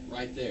it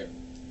right there.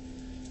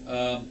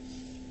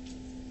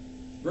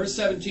 Verse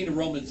 17 of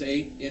Romans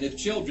 8, and if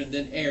children,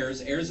 then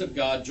heirs, heirs of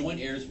God, joint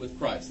heirs with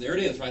Christ. There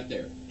it is right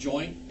there.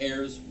 Joint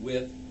heirs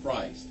with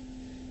Christ.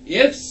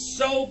 If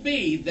so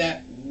be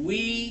that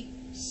we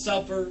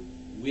suffer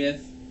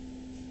with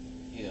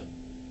Him.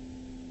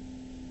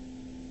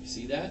 You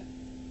see that?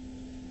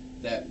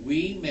 That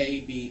we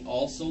may be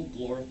also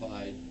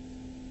glorified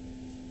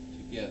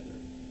together.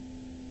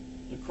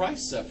 And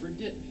Christ suffered,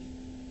 didn't He?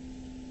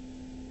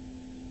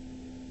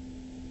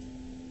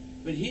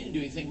 But He didn't do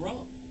anything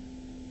wrong.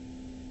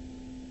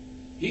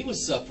 He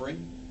was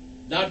suffering,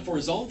 not for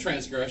His own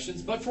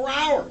transgressions, but for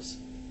ours,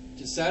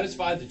 to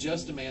satisfy the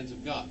just demands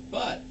of God.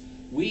 But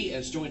we,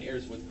 as joint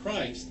heirs with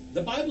Christ,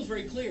 the Bible's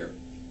very clear.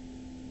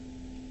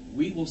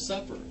 We will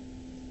suffer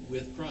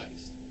with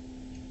Christ.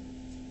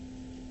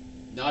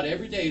 Not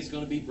every day is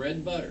going to be bread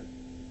and butter.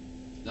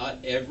 Not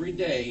every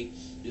day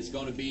is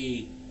going to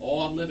be, oh,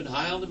 I'm living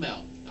high on the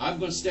mountain. I'm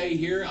going to stay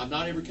here. I'm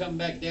not ever coming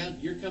back down.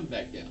 You're coming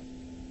back down.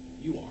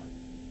 You are.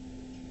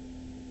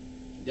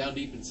 Down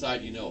deep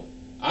inside, you know it.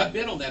 I've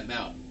been on that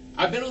mountain.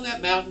 I've been on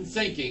that mountain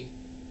thinking,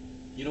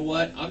 you know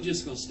what, I'm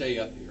just going to stay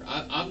up here.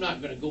 I'm not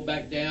going to go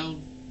back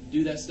down,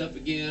 do that stuff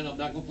again. I'm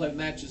not going to play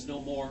matches no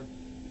more.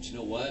 But you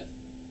know what?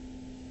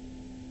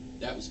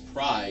 That was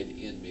pride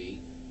in me.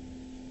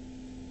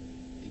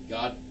 And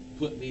God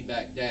put me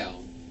back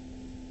down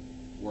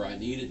where I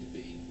needed to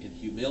be and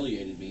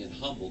humiliated me and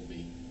humbled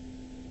me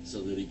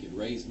so that He could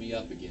raise me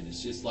up again.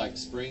 It's just like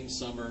spring,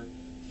 summer,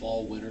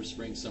 fall, winter,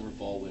 spring, summer,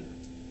 fall, winter.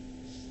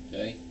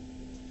 Okay?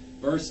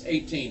 Verse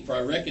 18, for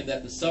I reckon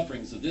that the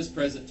sufferings of this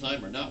present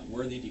time are not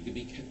worthy to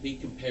be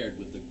compared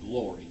with the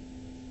glory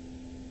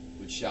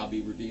which shall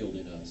be revealed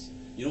in us.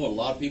 You know what a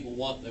lot of people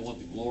want? They want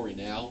the glory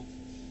now.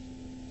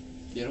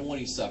 They don't want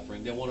any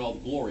suffering. They want all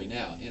the glory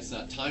now. And it's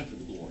not time for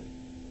the glory.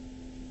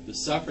 The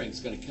suffering's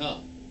going to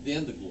come.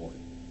 Then the glory.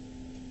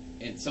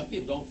 And some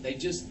people don't. They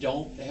just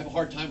don't. They have a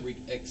hard time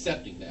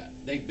accepting that.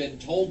 They've been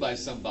told by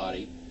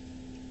somebody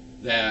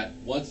that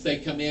once they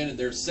come in and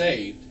they're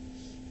saved,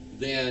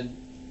 then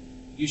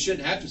you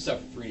shouldn't have to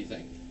suffer for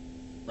anything.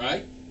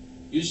 Right?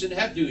 You shouldn't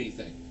have to do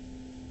anything.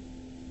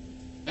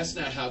 That's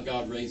not how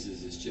God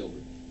raises His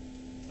children.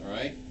 All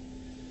right?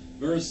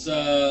 Verse,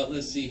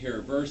 let's see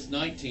here. Verse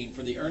 19,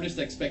 for the earnest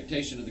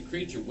expectation of the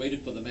creature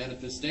waited for the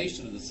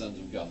manifestation of the sons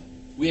of God.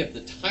 We have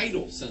the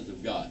title sons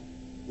of God.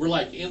 We're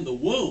like in the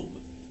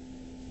womb.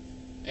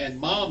 And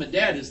Mom and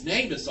Dad has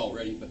named us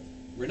already, but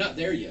we're not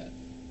there yet.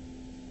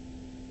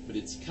 But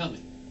it's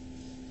coming.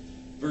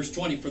 Verse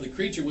 20, for the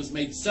creature was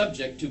made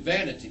subject to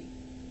vanity.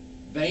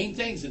 Vain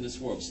things in this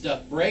world.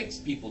 Stuff breaks,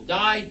 people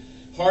die,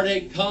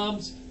 heartache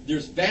comes.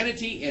 There's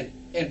vanity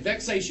and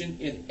vexation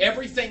in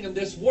everything in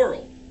this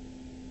world.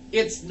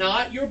 It's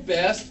not your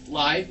best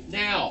life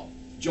now,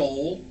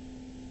 Joel.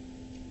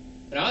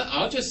 And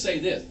I'll just say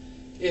this.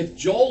 If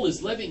Joel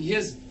is living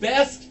his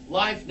best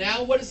life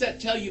now, what does that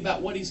tell you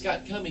about what he's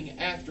got coming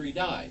after he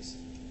dies?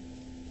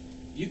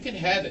 You can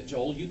have it,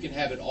 Joel. You can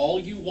have it all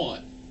you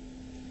want.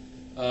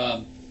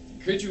 The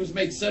creature was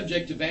made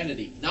subject to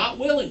vanity, not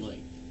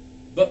willingly,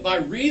 but by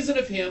reason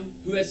of Him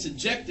who has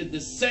subjected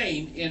the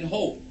same in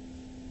hope.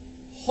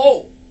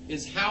 Hope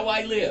is how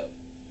I live.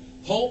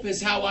 Hope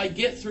is how I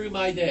get through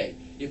my day.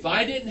 If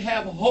I didn't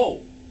have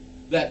hope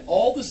that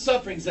all the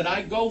sufferings that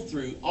I go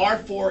through are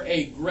for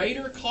a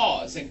greater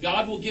cause and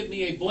God will give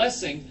me a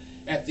blessing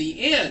at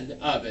the end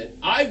of it,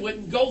 I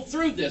wouldn't go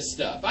through this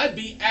stuff. I'd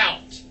be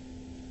out.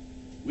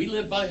 We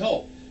live by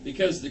hope,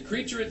 because the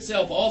creature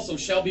itself also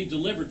shall be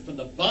delivered from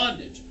the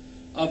bondage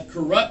of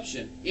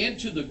corruption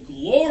into the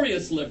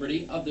glorious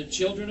liberty of the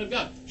children of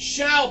God.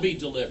 Shall be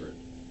delivered.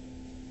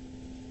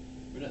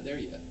 We're not there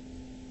yet.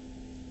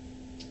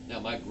 Now,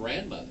 my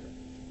grandmother,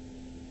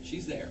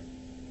 she's there.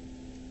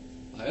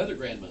 My other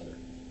grandmother,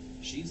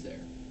 she's there.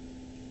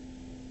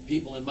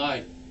 People in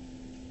my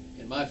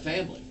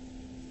family,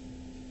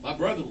 My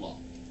brother-in-law,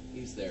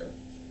 he's there.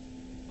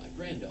 My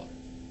granddaughter.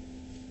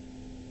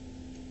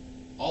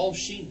 All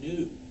she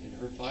knew in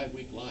her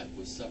 5-week life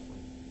was suffering.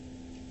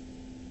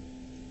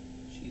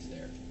 She's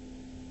there.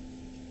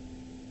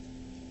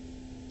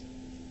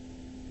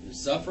 The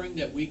suffering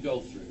that we go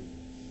through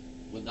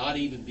will not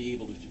even be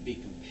able to be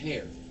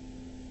compared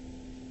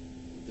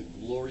with the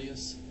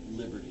glorious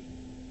liberty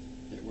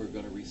that we're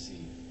going to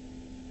receive.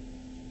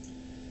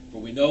 For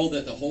we know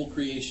that the whole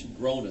creation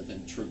groaneth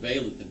and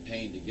travaileth in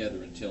pain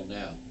together until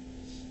now.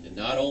 And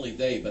not only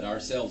they, but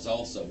ourselves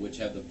also, which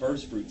have the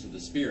first fruits of the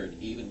Spirit,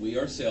 even we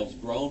ourselves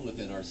groan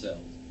within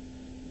ourselves,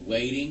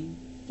 waiting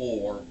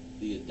for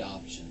the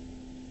adoption.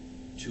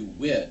 To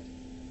wit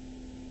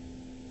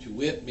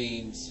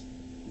means,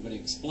 I'm going to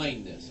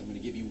explain this, I'm going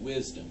to give you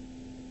wisdom,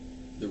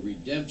 the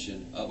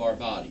redemption of our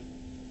body.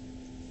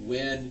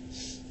 When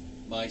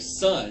my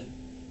son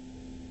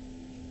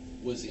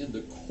was in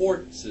the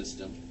court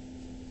system,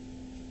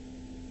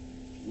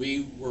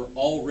 we were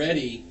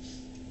already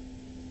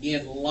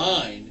in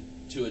line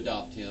to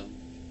adopt him,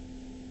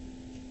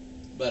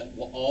 but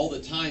all the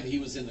time he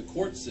was in the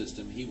court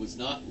system, he was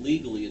not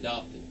legally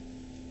adopted.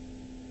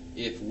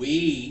 If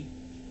we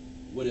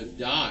would have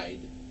died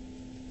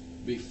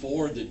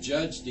before the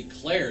judge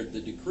declared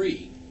the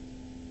decree,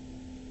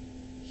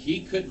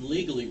 he couldn't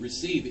legally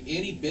receive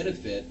any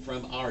benefit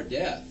from our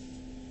death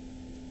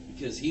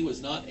because he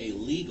was not a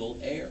legal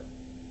heir.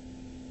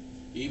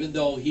 Even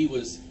though he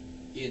was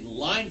in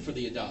line for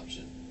the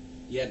adoption,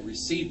 he hadn't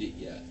received it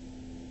yet.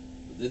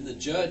 But then the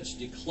judge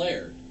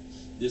declared,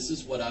 this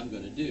is what I'm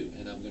going to do,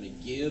 and I'm going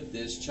to give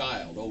this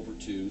child over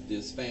to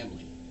this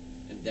family.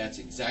 And that's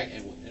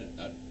exactly,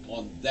 and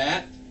on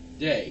that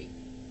day,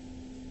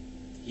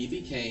 he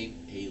became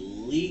a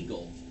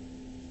legal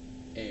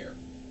heir.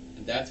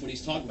 And that's what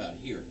he's talking about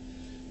here.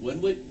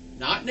 When we,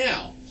 not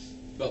now,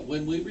 but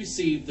when we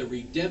receive the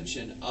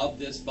redemption of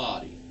this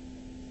body,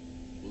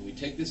 when we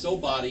take this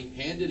old body,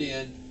 hand it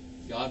in,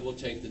 God will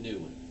take the new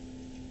one.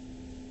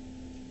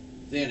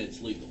 Then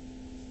it's legal.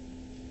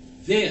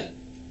 Then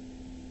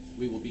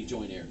we will be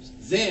joint heirs.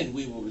 Then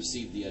we will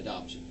receive the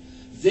adoption.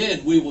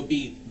 Then we will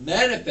be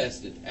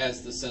manifested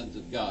as the sons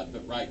of God.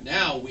 But right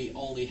now we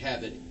only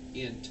have it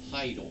in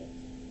title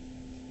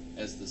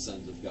as the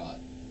sons of God.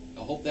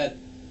 I hope that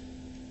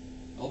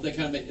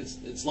kind of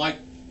it's like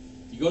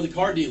you go to the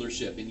car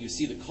dealership and you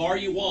see the car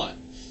you want.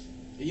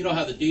 And you know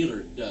how the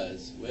dealer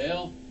does.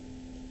 Well,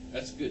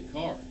 that's a good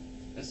car.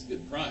 That's a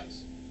good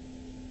price.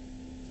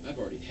 I've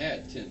already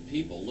had 10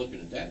 people looking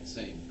at that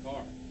same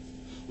car.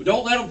 Well,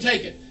 don't let them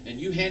take it. And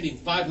you hand him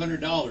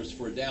 $500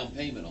 for a down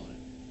payment on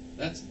it.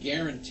 That's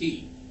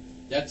guaranteed.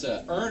 That's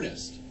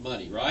earnest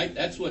money, right?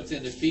 That's what's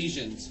in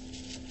Ephesians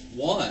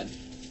 1,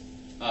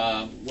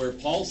 where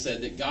Paul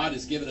said that God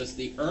has given us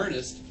the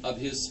earnest of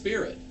His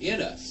Spirit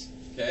in us.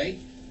 Okay?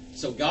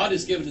 So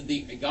God's given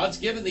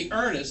the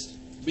earnest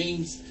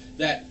means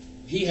that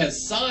He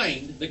has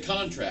signed the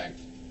contract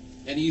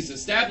and He's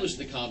established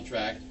the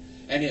contract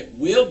and it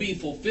will be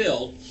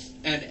fulfilled,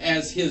 and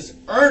as His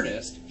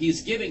earnest,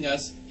 He's giving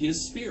us His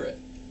Spirit.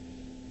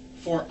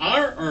 For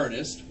our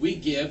earnest, we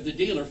give the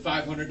dealer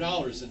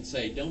 $500 and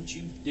say, don't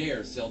you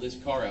dare sell this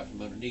car out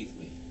from underneath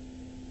me.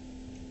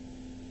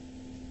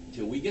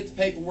 Until we get the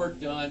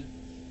paperwork done,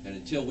 and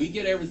until we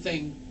get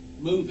everything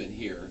moving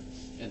here,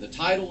 and the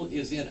title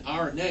is in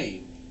our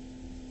name,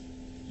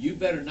 you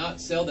better not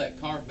sell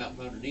that car from out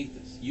from underneath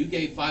us. You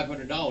gave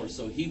 $500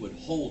 so he would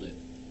hold it.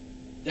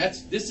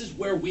 This is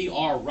where we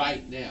are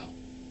right now.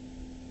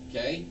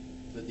 Okay?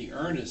 But the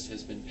earnest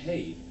has been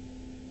paid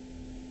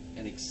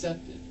and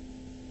accepted.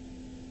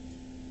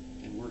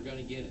 And we're going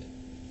to get it.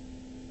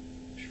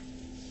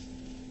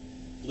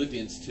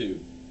 Philippians 2.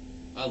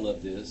 I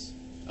love this.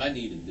 I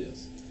needed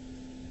this.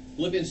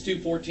 Philippians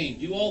 2:14.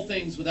 Do all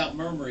things without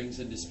murmurings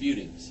and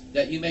disputings,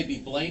 that you may be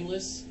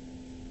blameless,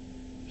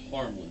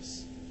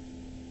 harmless,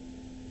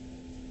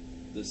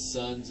 the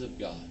sons of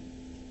God.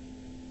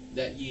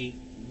 That ye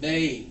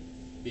may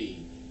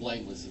be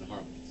blameless and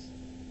harmless.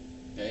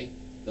 Okay?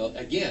 Though,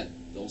 again,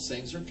 those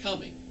things are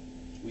coming.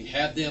 We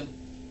have them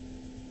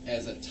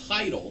as a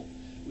title.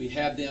 We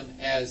have them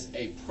as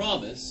a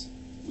promise.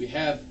 We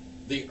have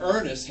the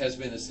earnest has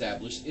been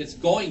established. It's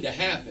going to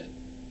happen.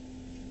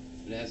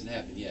 But it hasn't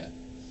happened yet.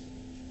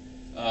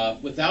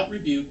 Without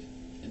rebuke,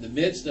 in the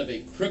midst of a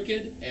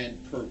crooked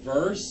and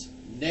perverse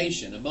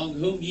nation, among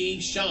whom ye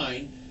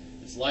shine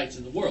as lights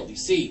in the world. You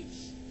see,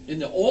 in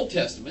the Old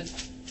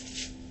Testament,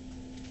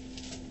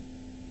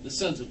 the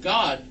sons of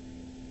God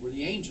were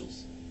the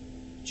angels.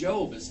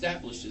 Job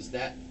establishes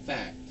that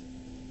fact.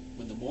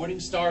 When the morning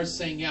stars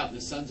sang out,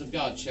 the sons of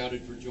God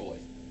shouted for joy.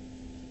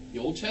 The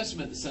Old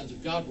Testament, the sons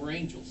of God were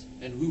angels.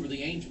 And who were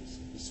the angels?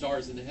 The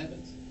stars in the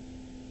heavens.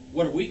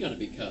 What are we going to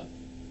become?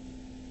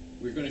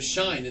 We're going to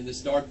shine in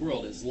this dark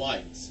world as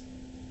lights.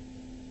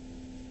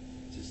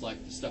 Just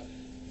like the stuff.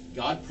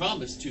 God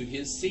promised to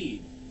His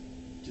seed,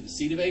 to the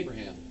seed of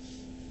Abraham,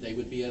 they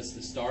would be as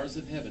the stars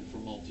of heaven for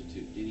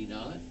multitude. Did He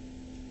not?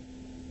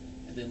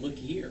 And then look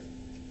here.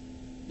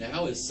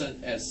 Now as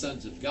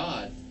sons of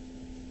God,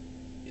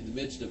 in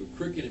the midst of a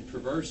crooked and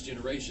perverse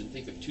generation.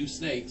 Think of two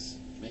snakes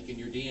making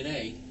your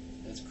DNA.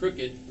 That's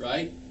crooked,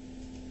 right?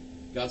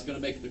 God's going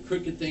to make the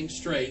crooked thing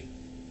straight.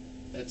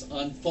 That's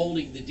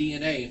unfolding the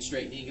DNA and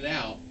straightening it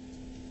out.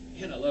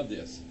 And I love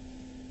this.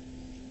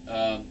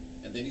 And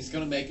then he's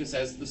going to make us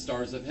as the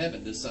stars of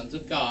heaven. The sons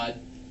of God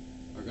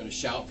are going to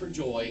shout for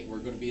joy. We're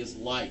going to be as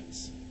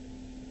lights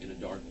in a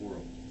dark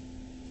world.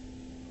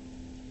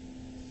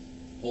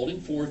 Holding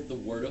forth the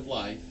word of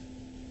life,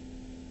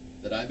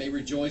 that I may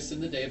rejoice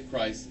in the day of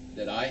Christ,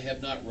 that I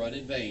have not run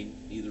in vain,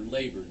 neither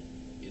labored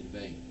in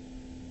vain.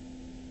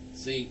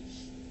 See,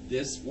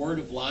 this word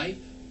of life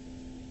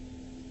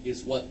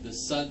is what the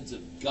sons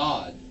of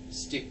God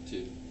stick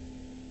to.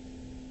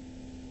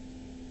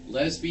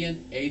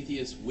 Lesbian,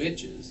 atheist,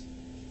 witches,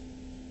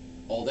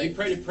 oh, they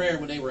prayed a prayer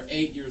when they were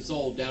 8 years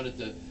old down at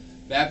the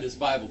Baptist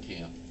Bible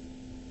camp.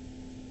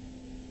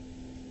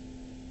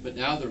 But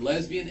now they're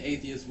lesbian,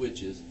 atheist,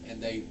 witches,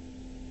 and they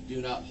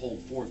do not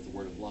hold forth the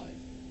word of life.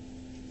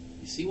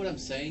 You see what I'm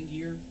saying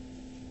here?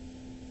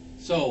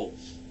 So,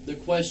 the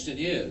question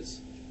is,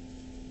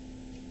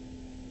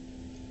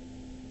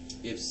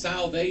 if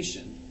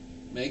salvation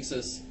makes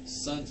us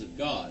sons of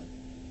God,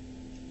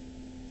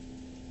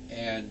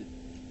 and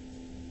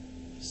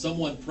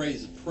someone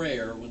prays a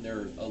prayer when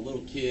they're a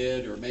little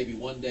kid, or maybe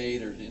one day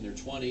they're in their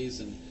 20s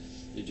and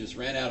they just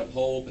ran out of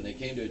hope and they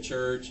came to a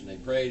church and they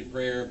prayed a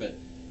prayer, but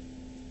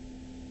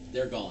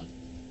they're gone,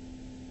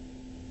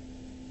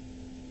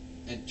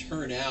 and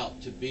turn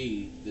out to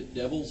be the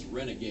devil's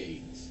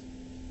renegades.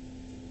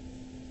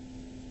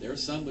 There are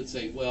some would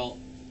say, well,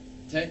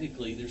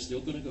 technically they're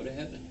still going to go to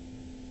heaven.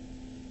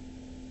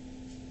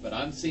 But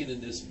I'm seeing in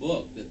this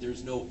book that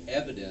there's no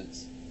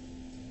evidence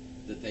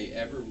that they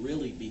ever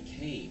really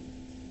became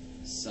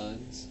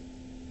sons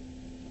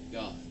of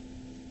God.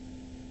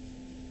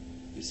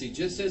 You see,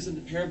 just as in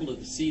the parable of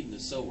the seed and the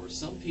sower,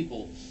 some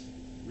people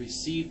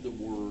receive the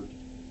word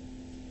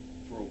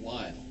for a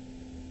while.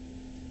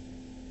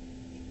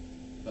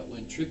 But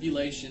when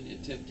tribulation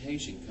and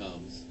temptation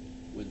comes,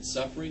 when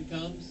suffering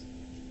comes,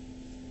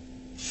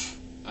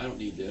 I don't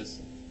need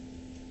this.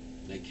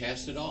 They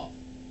cast it off.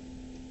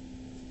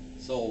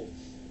 So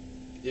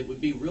it would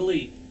be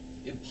really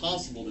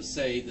impossible to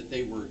say that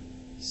they were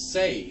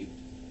saved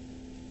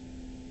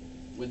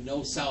when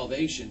no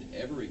salvation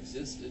ever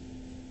existed.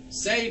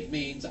 Saved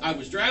means I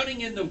was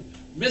drowning in the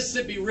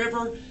Mississippi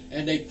River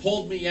and they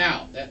pulled me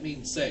out. That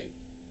means saved.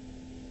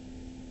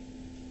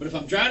 But if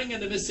I'm drowning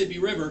in the Mississippi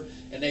River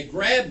and they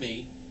grab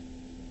me,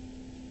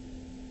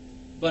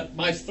 but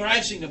my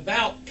thrashing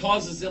about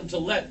causes them to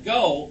let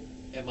go,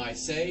 am I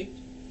saved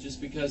just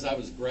because I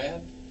was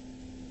grabbed?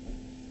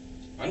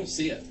 I don't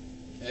see it.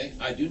 Okay?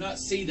 I do not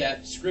see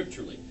that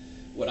scripturally.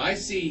 What I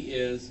see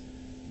is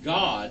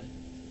God,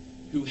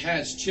 who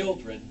has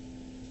children,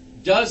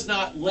 does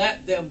not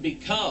let them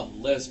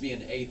become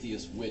lesbian,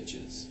 atheist,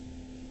 witches.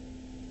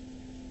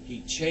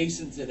 He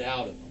chastens it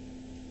out of them.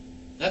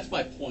 That's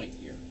my point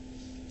here.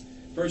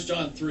 1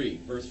 John 3,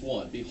 verse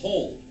 1.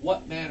 Behold,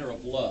 what manner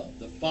of love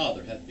the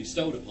Father hath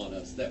bestowed upon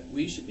us, that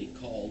we should be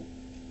called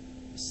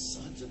the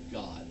sons of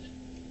God.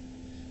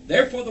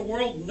 Therefore the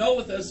world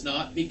knoweth us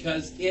not,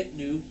 because it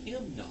knew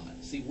him not.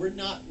 See, we're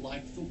not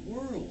like the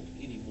world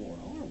anymore,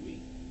 are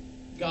we?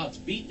 God's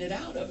beating it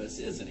out of us,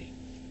 isn't he?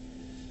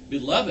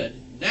 Beloved,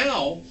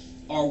 now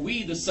are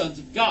we the sons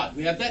of God.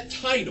 We have that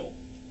title.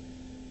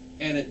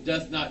 And it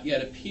doth not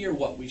yet appear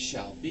what we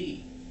shall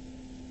be.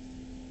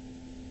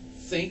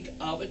 Think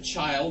of a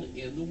child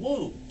in the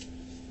womb.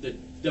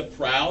 The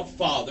proud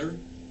father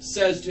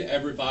says to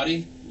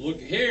everybody, look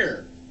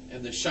here.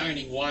 And the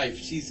shining wife,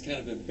 she's kind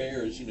of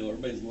embarrassed. You know,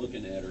 everybody's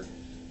looking at her.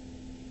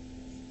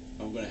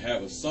 I'm going to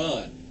have a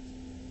son.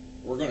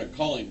 We're going to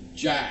call him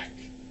Jack.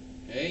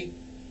 Okay?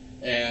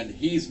 And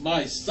he's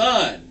my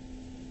son.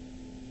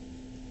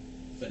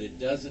 But it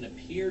doesn't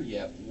appear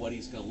yet what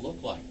he's going to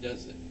look like,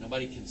 does it?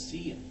 Nobody can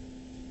see him.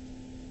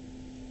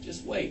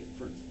 Just wait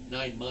for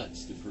 9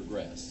 months to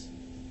progress.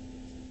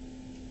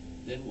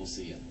 Then we'll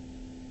see him.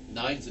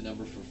 9's the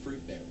number for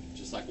fruit bearing,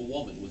 just like a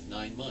woman with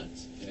 9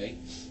 months. Okay?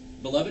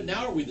 Beloved,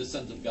 now are we the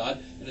sons of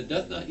God, and it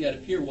doth not yet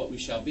appear what we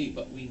shall be.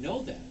 But we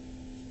know that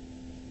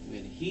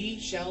when he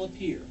shall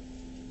appear,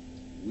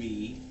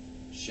 we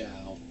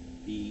shall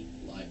be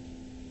like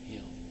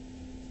him.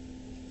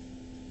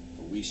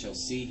 For we shall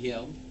see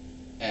him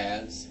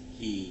as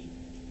he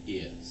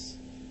is.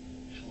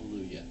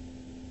 Hallelujah.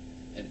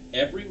 And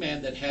every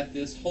man that hath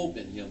this hope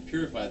in him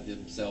purifieth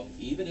himself,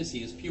 even as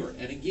he is pure.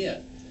 And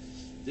again,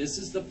 this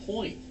is the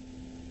point.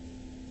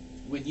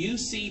 When you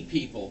see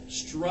people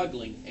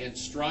struggling and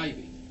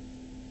striving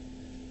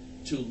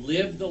to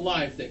live the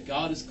life that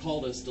God has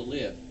called us to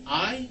live,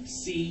 I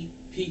see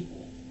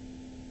people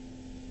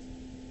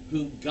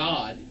whom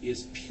God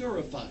is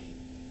purifying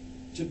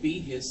to be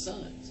his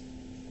sons.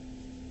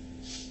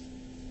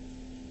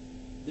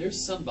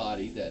 There's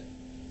somebody that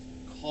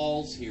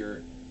calls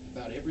here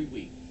about every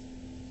week.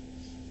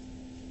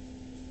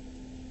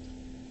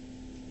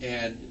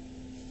 And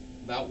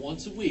about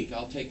once a week,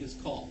 I'll take his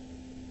call.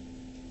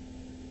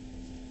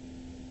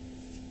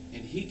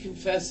 And he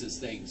confesses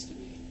things to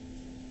me.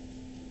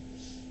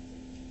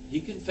 He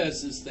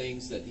confesses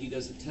things that he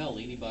doesn't tell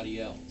anybody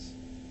else.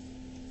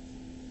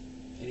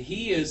 And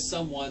he is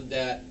someone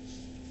that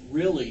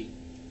really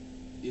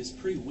is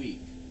pretty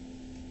weak.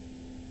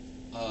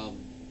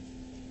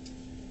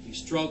 He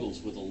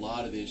struggles with a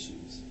lot of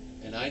issues,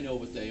 and I know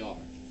what they are.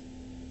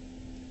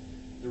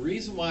 The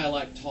reason why I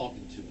like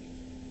talking to him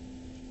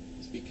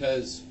is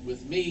because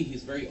with me,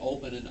 he's very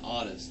open and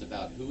honest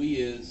about who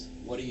he is,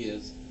 and what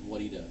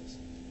he does.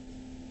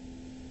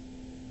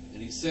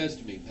 And he says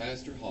to me,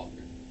 Pastor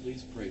Hoggard,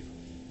 please pray for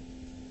me.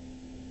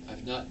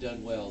 I've not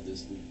done well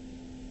this week.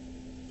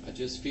 I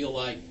just feel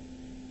like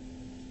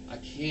I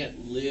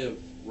can't live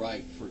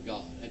right for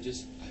God. I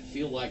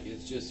feel like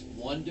it's just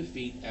one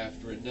defeat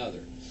after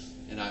another.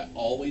 And I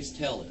always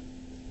tell him,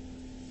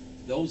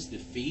 those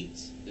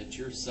defeats that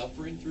you're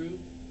suffering through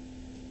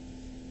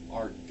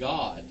are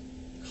God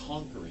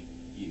conquering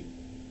you.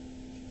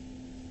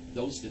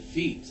 Those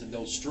defeats and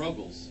those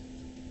struggles,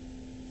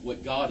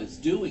 what God is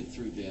doing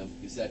through them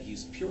is that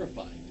He's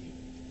purifying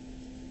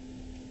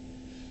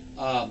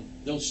you.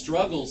 Those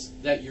struggles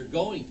that you're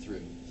going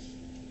through,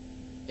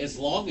 as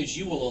long as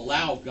you will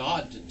allow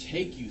God to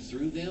take you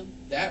through them,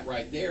 that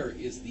right there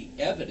is the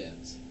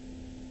evidence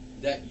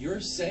that you're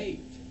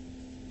saved.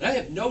 And I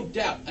have no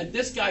doubt.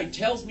 This guy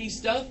tells me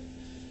stuff,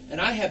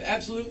 and I have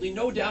absolutely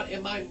no doubt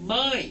in my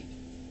mind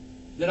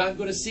that I'm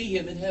going to see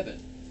him in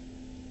heaven.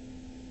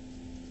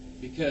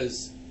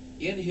 Because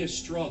in his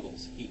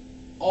struggles, he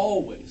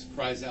always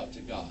cries out to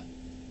God.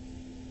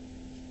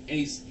 And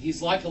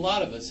he's like a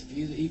lot of us.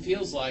 He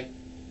feels like,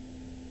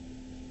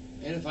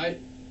 man,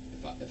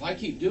 if I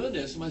keep doing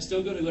this, am I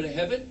still going to go to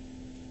heaven?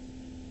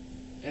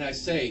 And I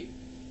say,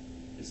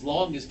 as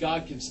long as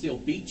God can still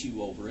beat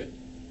you over it,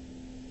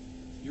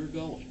 you're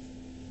going.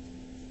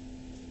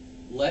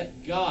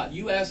 Let God.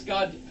 You ask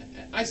God.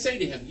 I say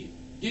to him,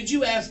 did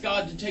you ask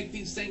God to take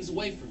these things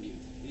away from you?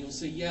 And he'll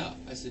say, yeah.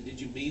 I said, did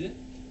you mean it?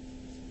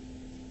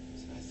 I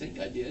said, I think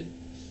I did.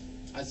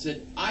 I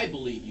said, I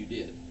believe you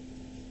did.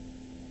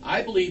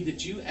 I believe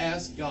that you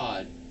asked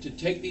God to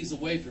take these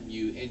away from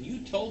you, and you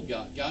told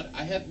God, God,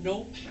 I have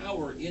no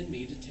power in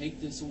me to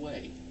take this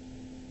away.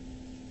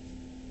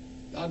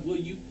 God, will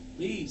you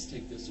please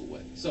take this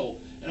away? So,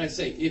 and I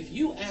say, if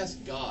you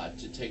ask God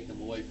to take them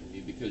away from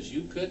you because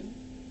you couldn't,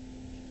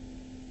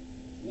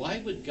 why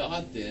would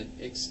God then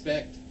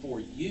expect for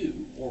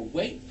you or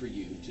wait for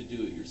you to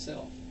do it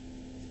yourself?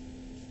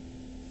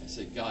 I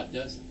said, God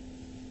doesn't.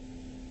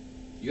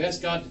 You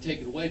ask God to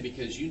take it away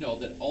because you know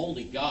that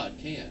only God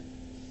can.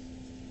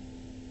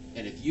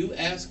 And if you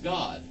ask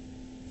God,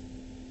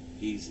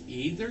 He's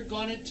either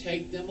going to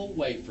take them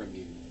away from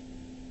you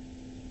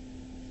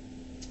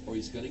or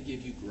He's going to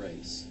give you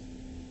grace.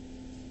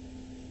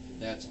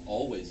 And that's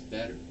always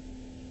better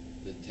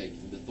than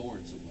taking the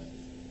thorns away.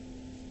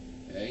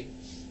 Okay?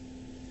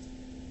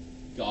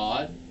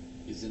 God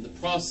is in the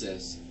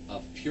process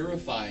of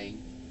purifying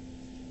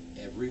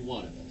every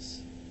one of us.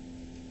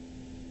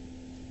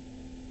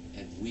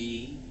 And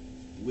we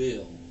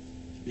will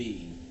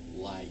be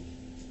like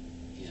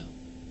Him.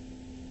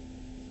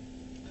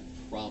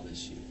 I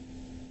promise you.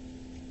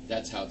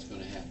 That's how it's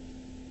going to happen.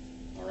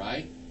 All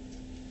right?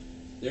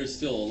 There's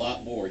still a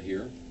lot more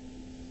here.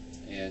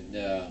 And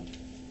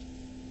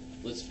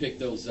let's pick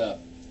those up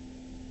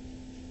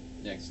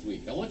next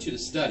week. I want you to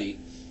study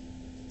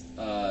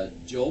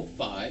Job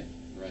 5.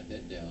 Write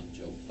that down.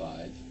 Job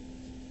 5.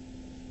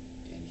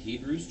 And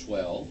Hebrews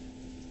 12.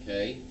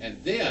 Okay?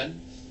 And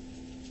then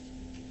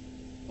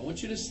I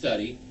want you to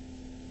study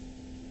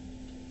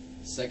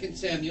 2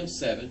 Samuel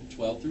 7,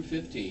 12 through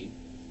 15.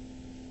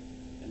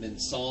 And then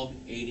Psalm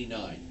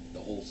 89. The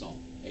whole Psalm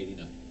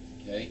 89.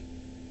 Okay?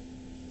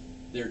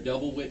 They're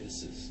double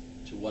witnesses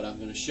to what I'm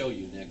going to show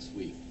you next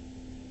week.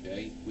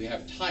 Okay? We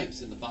have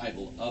types in the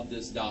Bible of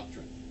this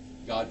doctrine.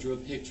 God drew a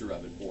picture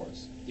of it for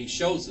us. He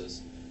shows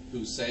us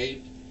who's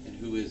saved and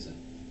who isn't.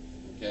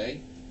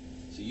 Okay?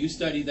 So you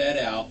study that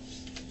out.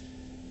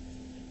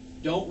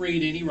 Don't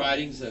read any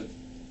writings of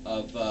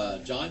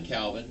John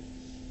Calvin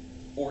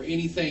or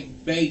anything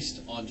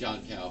based on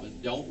John Calvin.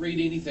 Don't read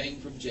anything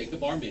from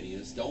Jacob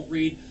Arminius. Don't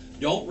read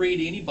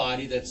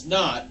anybody that's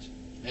not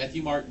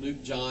Matthew, Mark,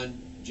 Luke, John,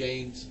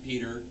 James,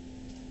 Peter.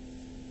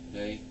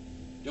 Okay?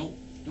 Don't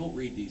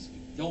read these.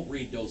 Don't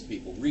read those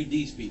people. Read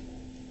these people.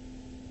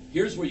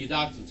 Here's where your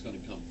doctrine's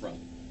going to come from.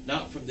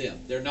 Not from them.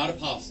 They're not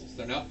apostles.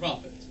 They're not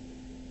prophets.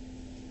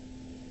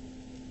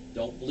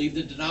 Don't believe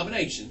the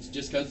denominations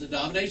just because the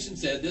denomination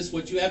said this is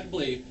what you have to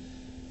believe.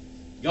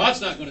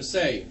 God's not going to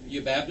say, are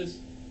you a Baptist?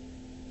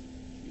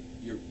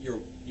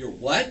 You're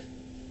what?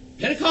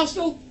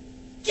 Pentecostal?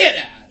 Get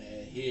out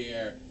of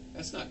here.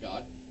 That's not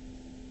God.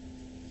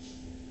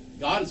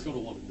 God is going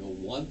to want to know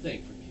one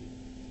thing from you.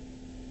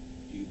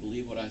 Do you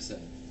believe what I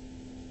said?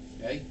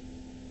 Okay?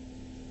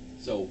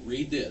 So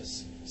read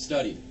this.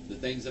 Study the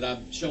things that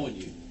I'm showing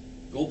you.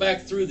 Go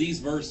back through these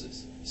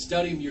verses.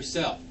 Study them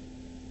yourself.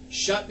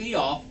 Shut me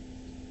off.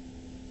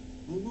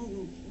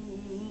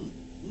 And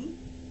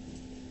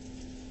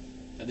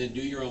then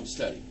do your own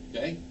study.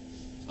 Okay?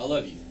 I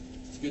love you.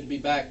 good to be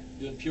back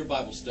doing pure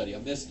Bible study. I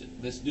missed it.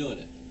 Missed doing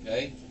it.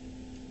 Okay?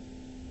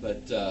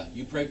 But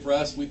you pray for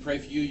us. We pray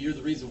for you. You're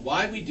the reason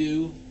why we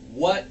do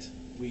what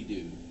we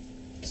do.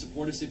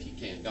 Support us if you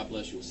can. God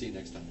bless you. We'll see you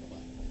next time.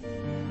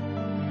 Bye-bye.